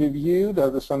exposure can be viewed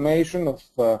as the summation of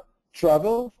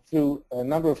travel through a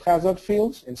number of hazard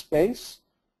fields in space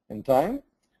and time.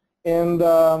 And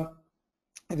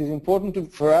it is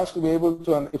important for us to be able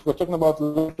to, and if we're talking about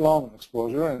lifelong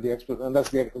exposure, and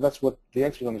that's what the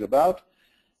exposome is about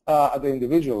at the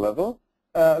individual level,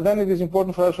 then it is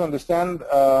important for us to understand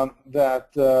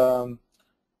that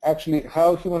actually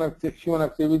how human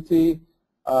activity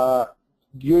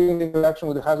during the interaction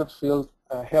with the hazard field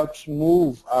helps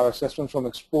move our assessment from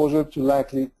exposure to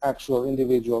likely actual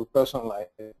individual personalized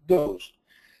dose.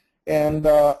 And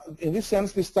in this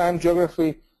sense, this time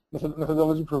geography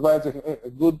methodology provides a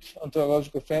good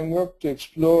ontological framework to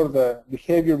explore the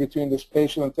behavior between the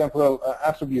spatial and temporal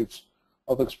attributes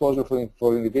of exposure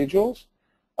for individuals.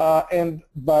 And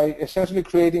by essentially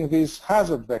creating these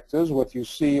hazard vectors, what you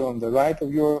see on the right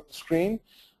of your screen,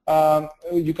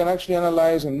 you can actually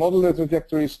analyze and model the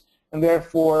trajectories and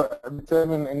therefore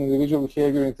determine an individual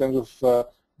behavior in terms of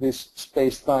this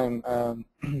space-time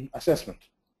assessment.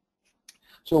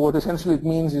 So what essentially it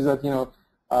means is that,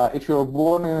 if you're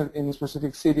born in a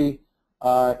specific city,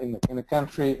 in a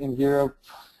country in Europe,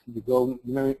 you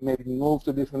maybe move to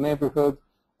a different neighborhood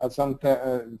at some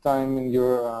time in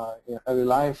your early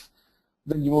life,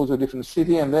 then you move to a different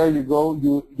city, and there you go,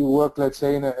 you work, let's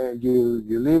say, you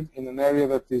live in an area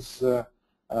that is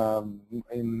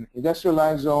in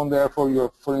industrialized zone, therefore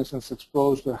you're, for instance,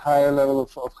 exposed to a higher level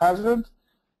of hazard.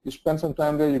 You spend some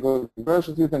time there, you go to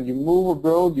university, then you move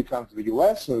abroad, you come to the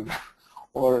US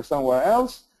or somewhere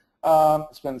else,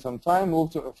 spend some time,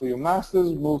 move for your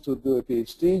master's, move to do a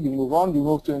PhD, you move on, you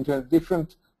move into a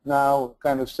different now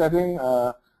kind of setting.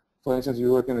 For instance,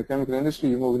 you work in the chemical industry,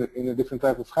 you move in a different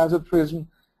type of hazard prism,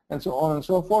 and so on and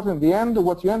so forth. In the end,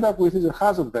 what you end up with is a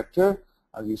hazard vector,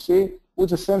 as you see,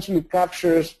 which essentially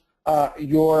captures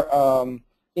your,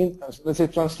 let's say,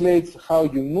 translates how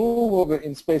you move over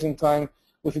in space and time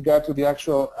with regard to the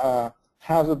actual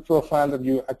hazard profile that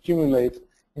you accumulate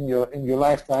in your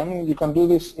lifetime. And you can do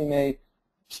this in a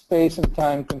space and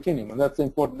time continuum, and that's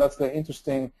important. That's the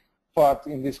interesting part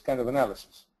in this kind of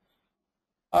analysis.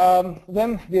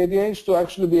 Then the idea is to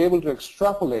actually be able to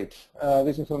extrapolate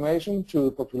this information to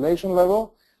the population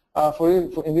level.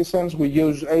 In this sense, we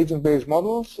use agent-based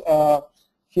models.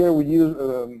 Here we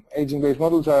use agent-based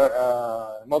models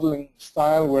are modeling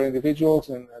style where individuals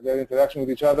and their interaction with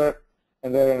each other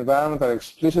and their environment are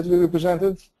explicitly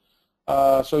represented.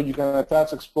 So you can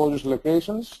attach exposures to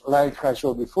locations, like I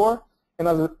showed before, and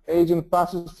as the agent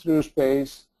passes through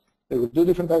space, they will do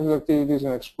different types of activities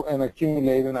and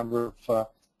accumulate a number of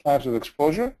types of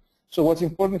exposure. So what's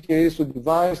important here is to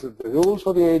devise the rules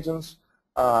for the agents,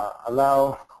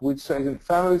 allow which agent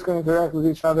families can interact with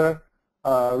each other,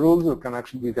 rules that can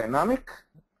actually be dynamic.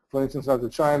 For instance, as the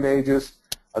child ages,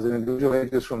 as an individual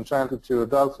ages from childhood to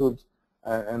adulthood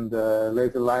and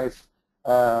later life,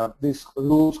 these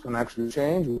rules can actually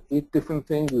change. We eat different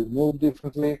things, we move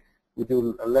differently, we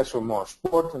do less or more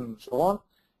sport and so on.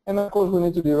 And of course, we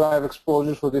need to derive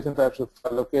exposures for different types of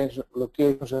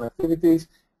locations and activities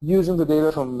using the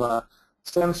data from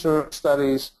sensor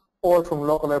studies or from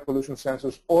local air pollution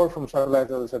sensors or from satellites,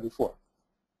 as I said before.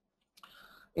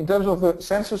 In terms of the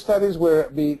sensor studies,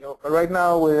 right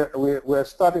now we're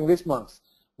starting this month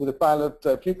with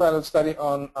a pre-pilot study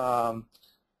on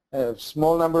a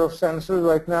small number of sensors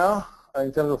right now in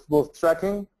terms of both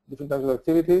tracking different types of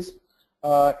activities.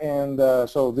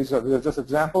 So these are just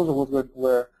examples of what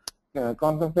we're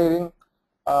contemplating.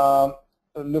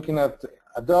 Looking at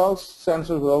adults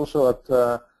sensors, but also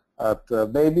at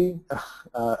baby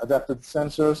adapted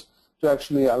sensors to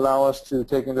actually allow us to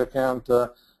take into account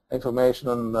information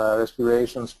on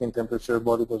respiration, skin temperature,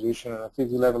 body position, and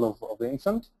activity level of the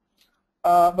infant.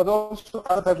 But also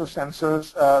other types of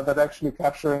sensors that actually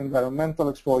capture environmental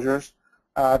exposures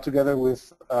together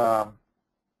with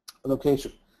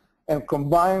location. And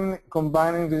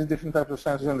combining these different types of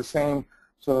sensors in the same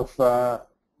sort of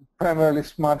primarily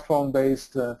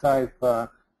smartphone-based type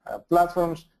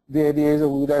platforms, the idea is that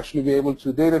we would actually be able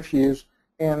to data fuse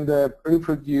and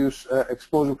reproduce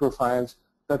exposure profiles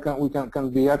that can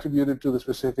be attributed to the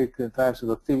specific types of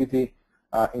activity,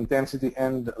 intensity,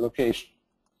 and location.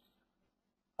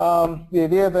 The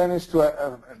idea then is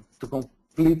to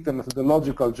complete the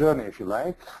methodological journey, if you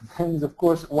like. And of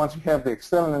course, once you have the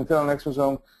external and internal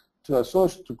exposome, to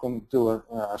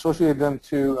associate them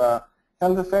to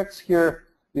health effects. Here,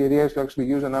 the idea is to actually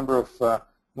use a number of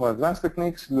more advanced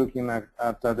techniques, looking at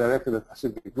directed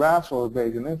acidic graphs or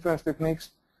Bayesian inference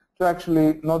techniques, to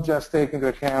actually not just take into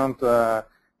account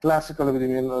classical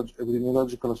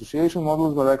epidemiological association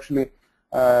models, but actually,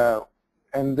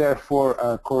 and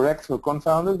therefore correct or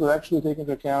confounded, but actually take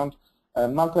into account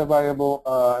multivariable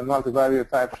and multivariate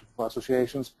types of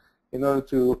associations in order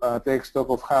to take stock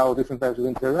of how different types of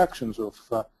interactions of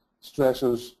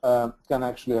stressors can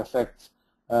actually affect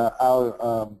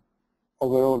our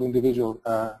overall individual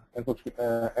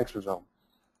exposome.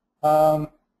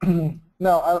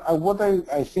 Now, what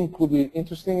I think would be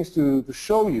interesting is to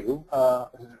show you a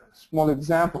small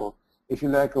example, if you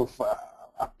like, of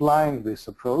applying this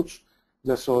approach,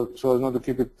 just so as not to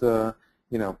keep it,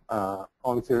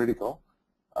 only theoretical.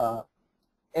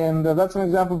 And that's an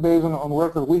example based on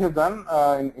work that we have done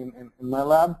in my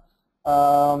lab.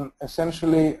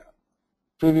 Essentially,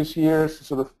 previous years,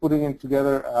 sort of putting it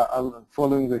together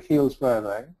following the HEALS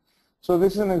paradigm. So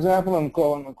this is an example on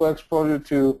co-exposure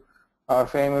to our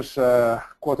famous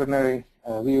quaternary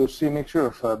VOC mixture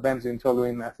of benzene,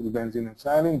 toluene, ethylbenzene, and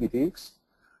xylene, BTX.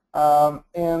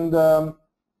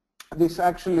 This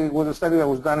actually was a study that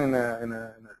was done in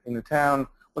a town,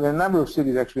 well, in a number of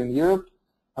cities actually in Europe.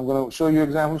 I'm going to show you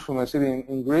examples from a city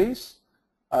in Greece,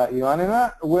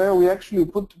 Ioannina, where we actually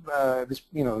put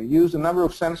used a number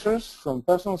of sensors, from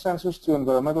personal sensors to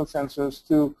environmental sensors,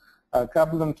 to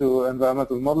couple them to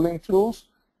environmental modeling tools,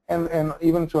 and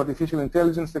even to artificial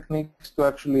intelligence techniques to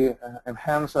actually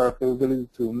enhance our capability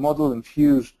to model and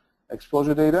fuse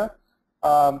exposure data,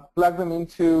 plug them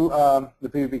into the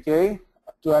PBPK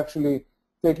to actually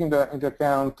take into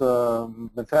account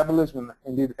metabolism and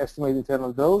indeed estimate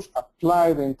internal dose,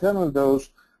 apply the internal dose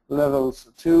levels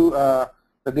to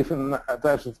the different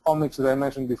types of omics that I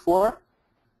mentioned before,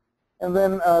 and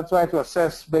then try to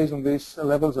assess based on these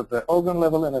levels at the organ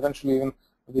level and eventually even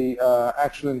the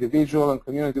actual individual and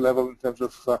community level in terms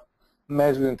of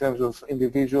measure in terms of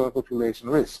individual and population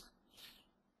risk.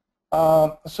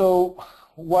 So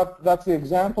that's the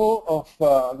example of,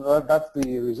 that's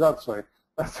the result, sorry.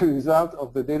 That's the result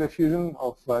of the data fusion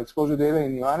of exposure data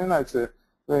in Ioannina. It's a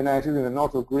very nice city in the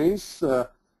north of Greece,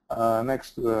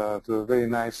 next to a very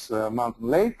nice mountain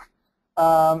lake.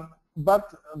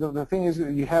 But the thing is,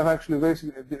 you have actually very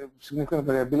significant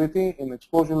variability in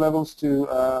exposure levels to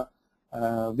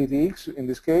BTX in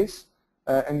this case,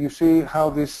 and you see how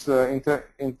this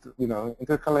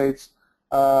intercalates.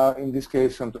 In this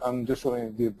case, I'm just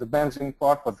showing the benzene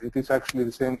part, but it is actually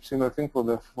the similar thing for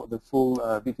the full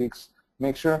BTX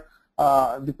mixture,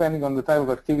 depending on the type of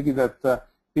activity that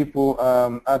people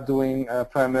are doing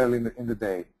primarily in the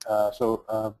day.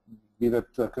 So be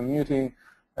that commuting,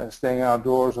 staying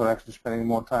outdoors, or actually spending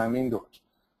more time indoors.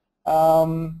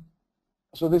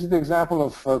 So this is the example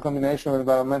of a combination of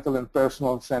environmental and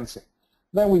personal sensing.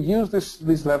 Then we use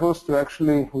these levels to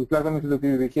actually, we plug them into the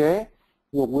PBPK,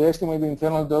 we estimate the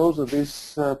internal dose that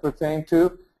these pertain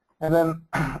to, and then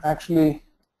actually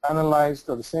analyzed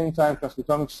at the same time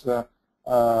transcriptomics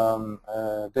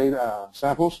data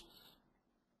samples.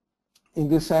 In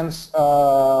this sense,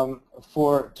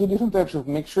 for two different types of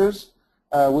mixtures,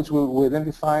 which we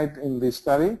identified in this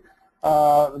study.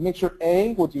 Mixture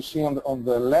A, what you see on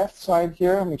the left side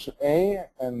here, mixture A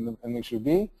and mixture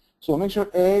B. So mixture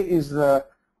A is a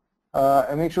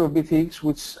mixture of BTX,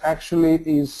 which actually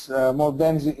is more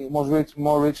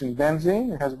rich in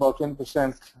benzene. It has about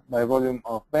 20% by volume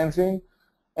of benzene.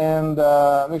 And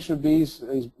mixture B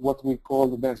is what we call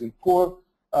the benzene poor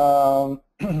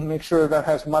mixture that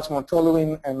has much more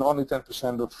toluene and only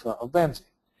 10% of benzene.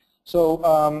 So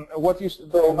what you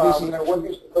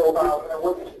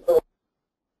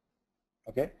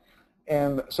okay,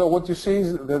 and so what you see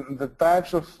is the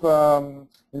types of,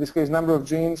 in this case, number of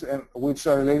genes and which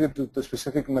are related to the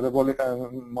specific metabolic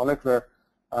molecular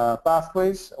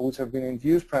pathways, which have been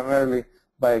induced primarily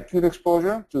by acute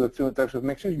exposure to the two types of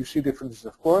mixtures. You see differences,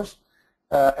 of course,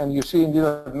 and you see indeed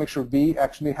that mixture B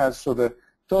actually has, so the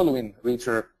toluene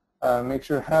richer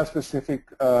mixture has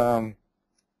specific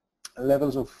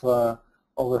levels of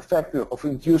effect of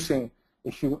inducing,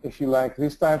 if you like,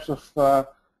 these types of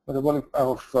metabolic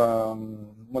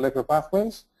molecular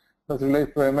pathways that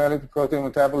relate primarily to protein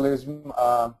metabolism,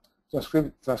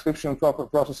 transcription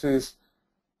processes,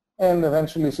 and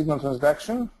eventually signal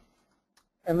transduction.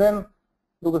 And then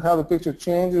look at how the picture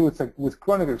changes with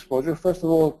chronic exposure. First of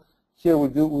all, here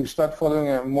we start following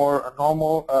a more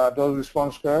normal dose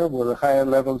response curve, where the higher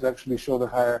levels actually show the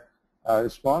higher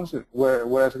response,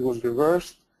 whereas it was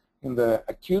reversed in the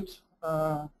acute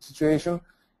situation.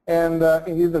 And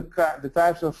indeed, the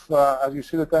types of, as you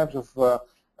see, the types of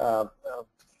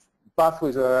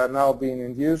pathways that are now being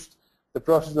induced, the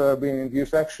processes that are being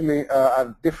induced actually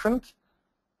are different,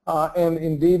 and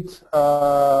indeed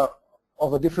of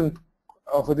a different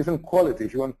quality.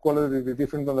 If you want quality to be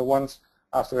different than the ones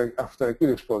after acute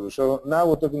exposure. So now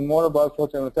we're talking more about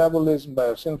protein metabolism,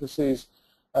 biosynthesis,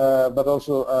 but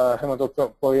also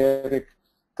hematopoietic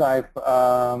type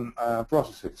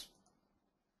processes.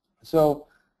 So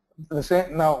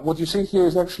now what you see here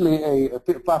is actually a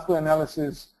pathway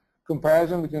analysis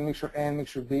comparison between mixture A and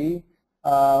mixture B.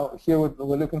 Here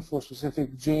we're looking for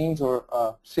specific genes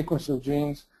or sequences of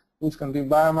genes which can be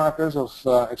biomarkers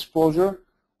of exposure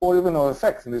or even of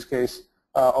effect, in this case,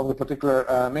 of the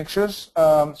particular mixtures.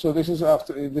 So this is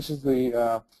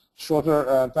the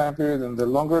shorter time period and the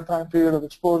longer time period of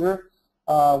exposure.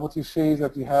 What you see is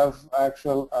that you have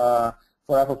actual,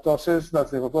 for apoptosis,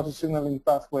 that's the apoptosis signaling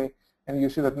pathway, and you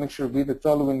see that mixture B, the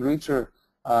toluene reacher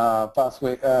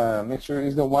pathway mixture,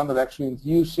 is the one that actually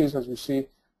induces, as you see,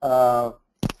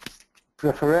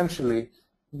 preferentially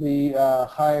the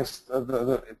highest, to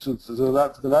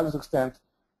the largest extent,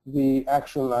 the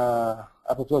actual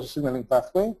apoptosis signaling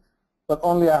pathway, but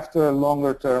only after a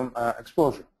longer-term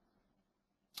exposure.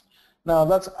 Now,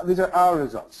 these are our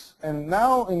results. And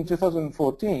now in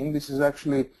 2014, these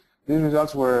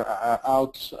results were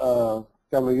out a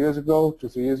couple of years ago,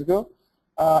 2-3 years ago.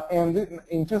 And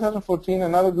in 2014,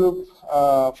 another group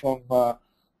from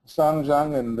Sun,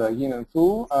 Zhang, and Yin and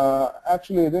Fu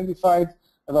actually identified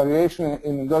a variation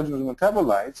in endogenous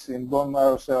metabolites in bone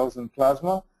marrow cells and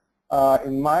plasma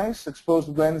in mice exposed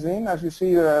to benzene. As you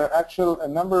see, there are a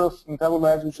number of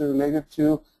metabolites which are related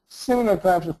to similar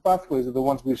types of pathways to the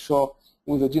ones we saw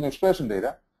with the gene expression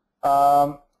data,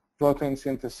 protein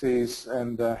synthesis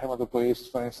and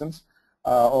hematopoiesis, for instance,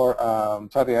 or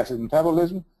fatty acid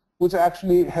metabolism, which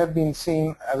actually have been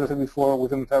seen, as I said before,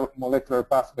 with the molecular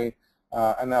pathway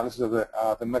analysis of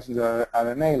the messenger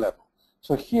RNA level.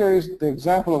 So here is the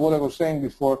example of what I was saying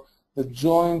before, the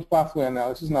joint pathway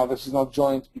analysis. Now, this is not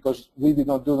joint because we did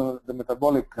not do the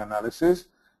metabolic analysis,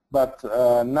 but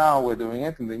now we're doing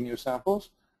it in the new samples.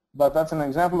 But that's an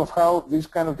example of how these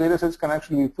kind of data sets can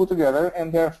actually be put together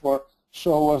and therefore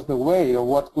show us the way of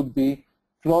what could be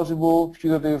plausible,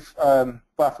 putative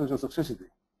pathways of toxicity.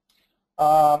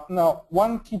 Now,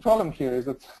 one key problem here is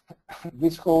that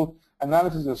this whole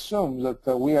analysis assumes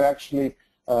that we are actually,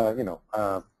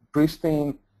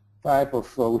 pristine type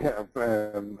of, we have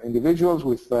individuals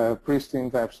with pristine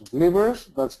types of livers.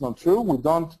 That's not true. We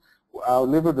don't, our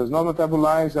liver does not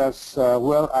metabolize as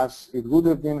well as it would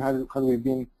have been had we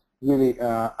been really,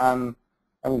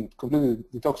 completely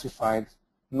detoxified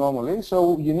normally.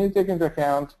 So you need to take into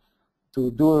account to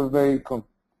do a very,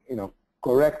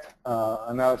 correct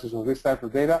analysis of this type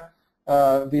of data,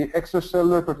 the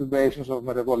extracellular perturbations of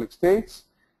metabolic states.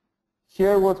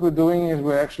 Here what we're doing is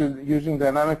we're actually using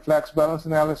dynamic flux balance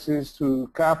analysis to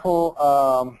couple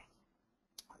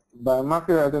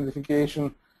biomarker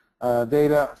identification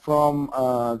data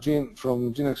from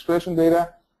gene expression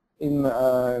data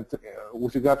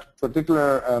with regard to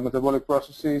particular metabolic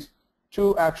processes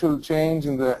to actual change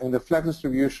in the flux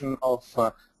distribution of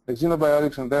the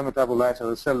xenobiotics and their metabolites at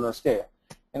the cellular scale.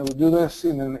 And we do this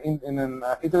in an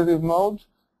iterative mode,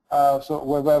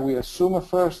 whereby we assume a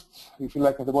first, if you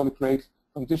like, metabolic rate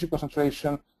from tissue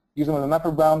concentration, use them as an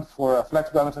upper bound for a flux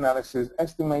balance analysis,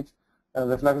 estimate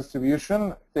the flux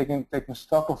distribution, taking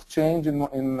stock of change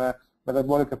in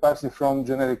metabolic capacity from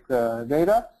genetic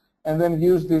data, and then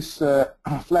use this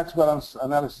flux balance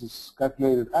analysis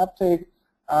calculated uptake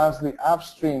as the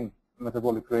upstream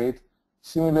metabolic rate,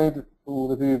 simulate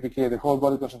with the PBPK the whole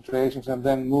body concentrations, and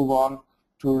then move on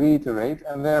to reiterate,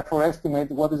 and therefore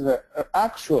estimate what is the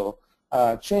actual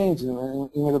change in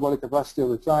metabolic capacity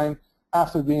over time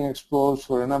after being exposed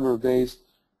for a number of days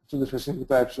to the specific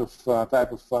type of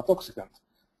toxicant.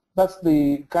 That's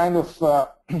the kind of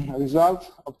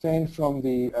result obtained from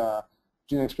the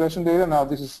gene expression data. Now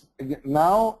this is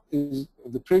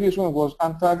the previous one was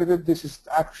untargeted. This is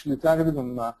actually targeted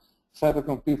on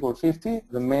cytochrome P450,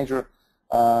 the major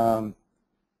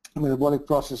metabolic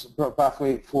process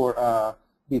pathway for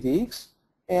BTX,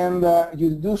 and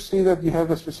you do see that you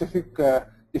have a specific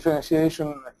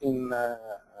differentiation in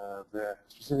the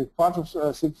specific parts of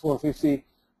CYP450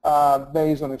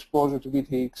 based on exposure to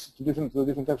BTX, to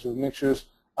different types of mixtures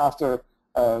after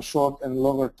short and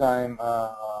longer times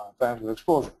of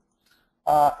exposure.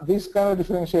 This kind of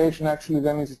differentiation actually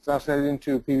then is translated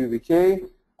into PBPK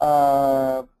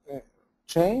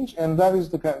change, and that is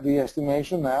the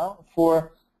estimation now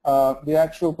for the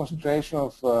actual concentration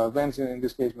of benzene, in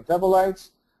this case metabolites,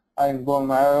 in bone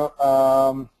marrow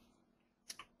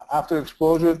after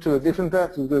exposure to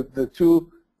the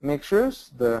two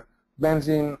mixtures, the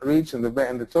benzene rich and the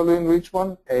toluene rich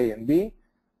one, A and B,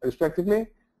 respectively,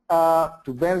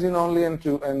 to benzene only and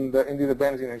indeed the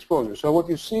benzene exposure. So what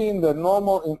you see in the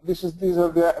normal, these are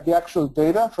the actual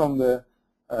data from the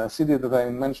CD that I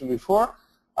mentioned before.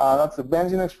 That's the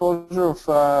benzene exposure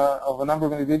of a number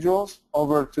of individuals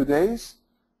over 2 days.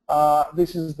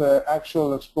 This is the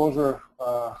actual exposure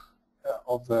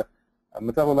of the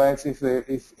metabolites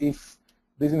if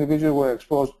these individuals were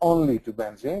exposed only to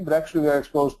benzene, but actually they are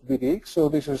exposed to BTX. So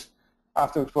this is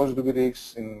after exposure to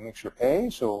BTX in mixture A,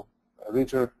 so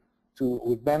richer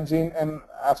with benzene, and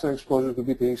after exposure to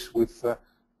BTX with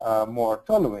more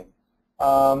toluene.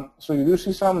 So you do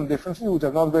see some differences, which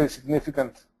are not very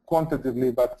significant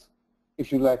quantitatively, but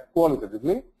if you like,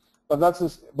 qualitatively. But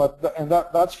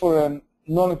that's for a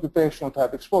non-occupational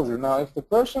type exposure. Now, if the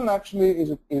person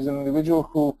actually is an individual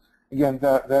who, again,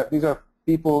 these are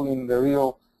people in the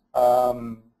real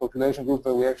population group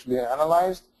that we actually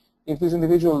analyzed. If this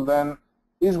individual then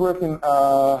is working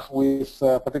with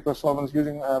particular solvents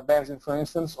using benzene, for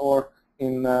instance, or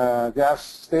in gas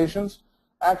stations,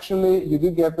 actually you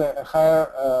do get a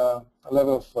higher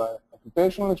level of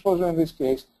occupational exposure in this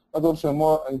case, but also a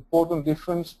more important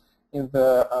difference in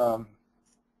the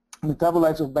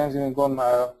metabolites of benzene in bone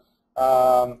marrow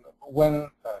when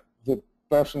the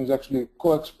person is actually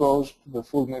co-exposed to the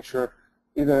full mixture,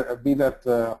 either be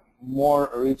that more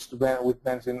rich with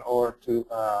benzene or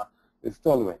with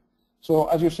toluene. So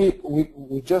as you see,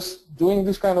 we just doing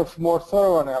this kind of more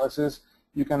thorough analysis,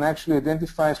 you can actually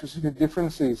identify specific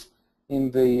differences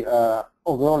in the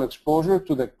overall exposure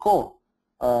to the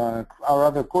or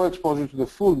rather co-exposure to the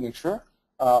full mixture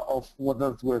of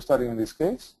what we're studying in this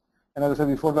case. And as I said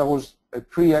before, that was a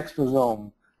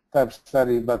pre-exposome type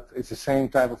study, but it's the same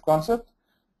type of concept.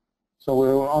 So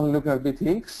we're only looking at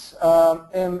BTX.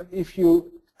 And if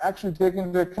you actually take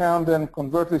into account and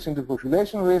convert this into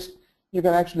population risk, you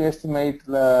can actually estimate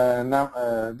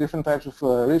different types of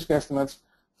risk estimates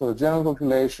for the general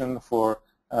population, for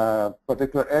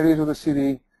particular areas of the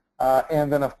city,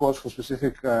 and then, of course, for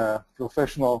specific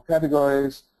professional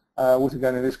categories, with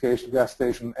regard, in this case, to gas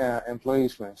station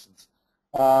employees, for instance.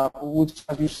 Which,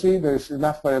 as you see, there's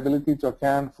enough variability to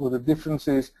account for the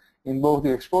differences in both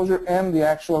the exposure and the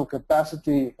actual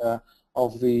capacity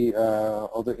of the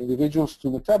individuals to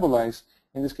metabolize,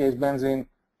 in this case, benzene,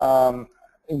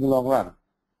 in the long run.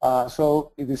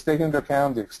 So it is taken into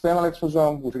account the external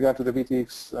exposome with regard to the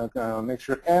BTX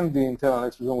mixture and the internal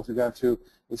exposome with regard to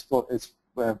its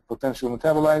potential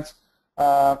metabolites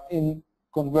in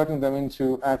converting them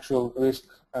into actual risk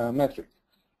metric.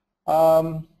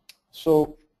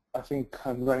 So I think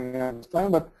I'm running out of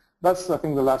time, but that's, I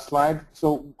think, the last slide.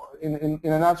 So in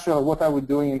a nutshell, what are we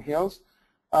doing in HEALS?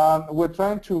 We're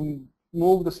trying to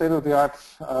move the state of the art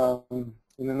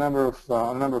in a number of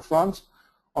on a number of fronts.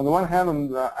 On the one hand,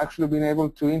 on actually being able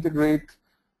to integrate,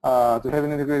 to have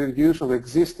an integrated use of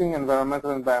existing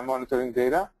environmental and biomonitoring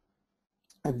data.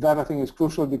 And that, I think, is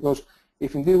crucial, because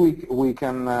if indeed we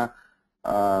can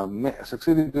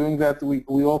succeed in doing that,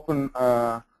 we open,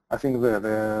 I think,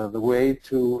 the way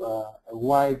to a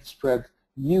widespread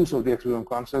use of the exposome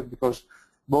concept, because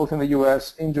both in the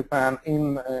US, in Japan,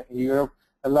 in Europe,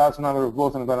 a large number of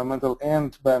both environmental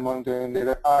and biomonitoring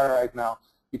data are right now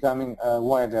becoming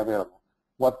widely available.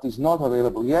 What is not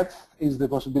available yet is the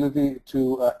possibility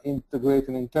to integrate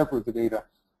and interpret the data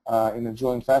in a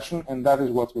joint fashion, and that is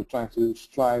what we're trying to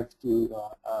strive to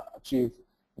achieve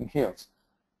in HEALS.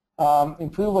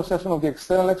 Improve assessment of the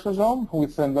external exposome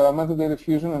with environmental data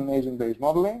fusion and agent-based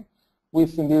modeling,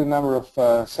 with indeed a number of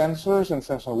sensors and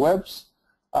sensor webs,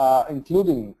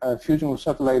 including fusion with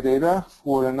satellite data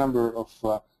for a number of,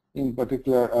 in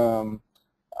particular,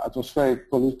 atmospheric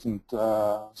pollutant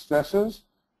stressors,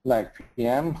 like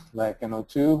PM, like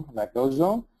NO2, like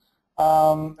ozone.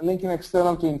 Linking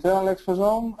external to internal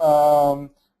exposome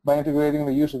by integrating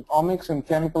the use of omics and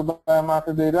chemical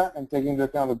biomarker data and taking into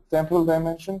account the temporal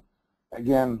dimension.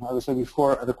 Again, as I said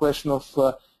before, the question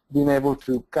of being able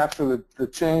to capture the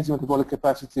change in metabolic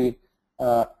capacity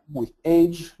with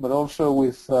age, but also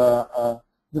with the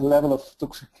level of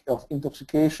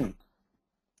intoxication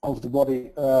of the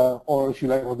body, or if you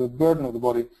like, or the burden of the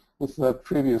body with the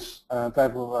previous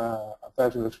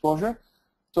types of exposure.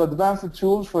 So advance the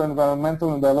tools for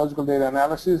environmental and biological data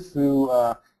analysis through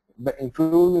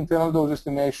improved internal dose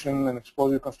estimation and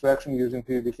exposure construction using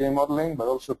PBPK modeling, but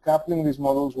also coupling these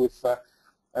models with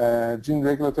gene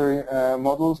regulatory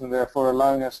models, and therefore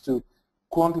allowing us to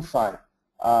quantify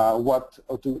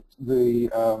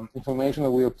the information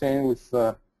that we obtain with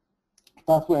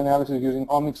pathway analysis using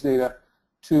omics data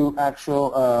to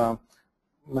actual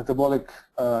metabolic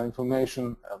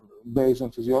information based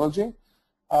on physiology,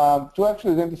 to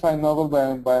actually identify novel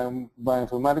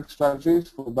bioinformatics strategies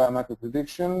for biomarker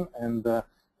prediction, and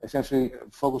essentially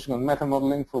focusing on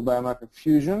meta-modeling for biomarker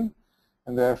fusion,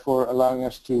 and therefore allowing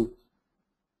us to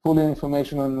pull in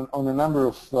information on a number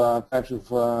of types of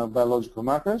biological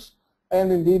markers,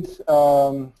 and indeed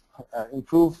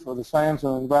improve the science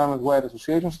on environment-wide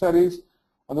association studies.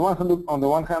 On the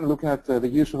one hand, looking at the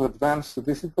use of advanced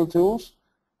statistical tools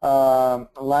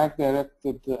like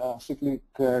directed cyclic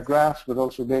graphs, but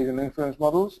also Bayesian inference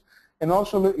models, and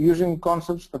also using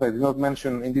concepts that I did not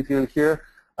mention in detail here,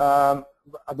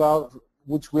 about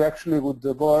which we actually would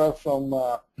borrow from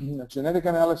genetic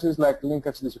analysis like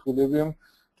linkage disequilibrium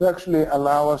to actually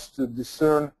allow us to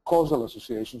discern causal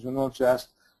associations and not just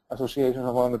associations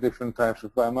among the different types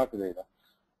of biomarker data.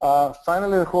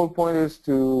 Finally, the whole point is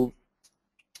to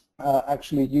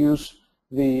actually use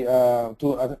the,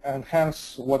 to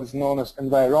enhance what is known as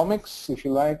enviromics, if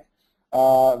you like,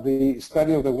 the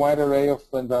study of the wide array of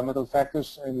environmental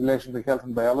factors in relation to health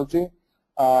and biology,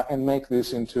 and make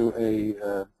this into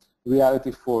a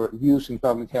reality for use in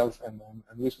public health and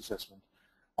risk assessment.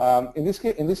 In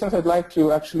this sense, I'd like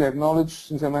to actually acknowledge,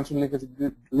 since I mentioned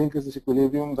linkage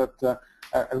disequilibrium, that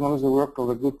acknowledge the work of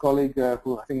a good colleague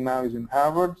who I think now is in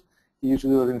Harvard. He used to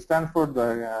do it in Stanford,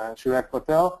 Chirag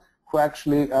Patel, who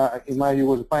actually, in my view,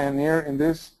 was a pioneer in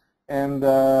this. And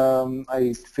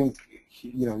I think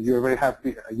you're very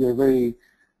happy. You're very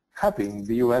happy in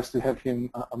the U.S. to have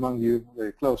him among you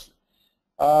very closely.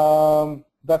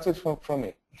 That's it from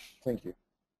me. Thank you.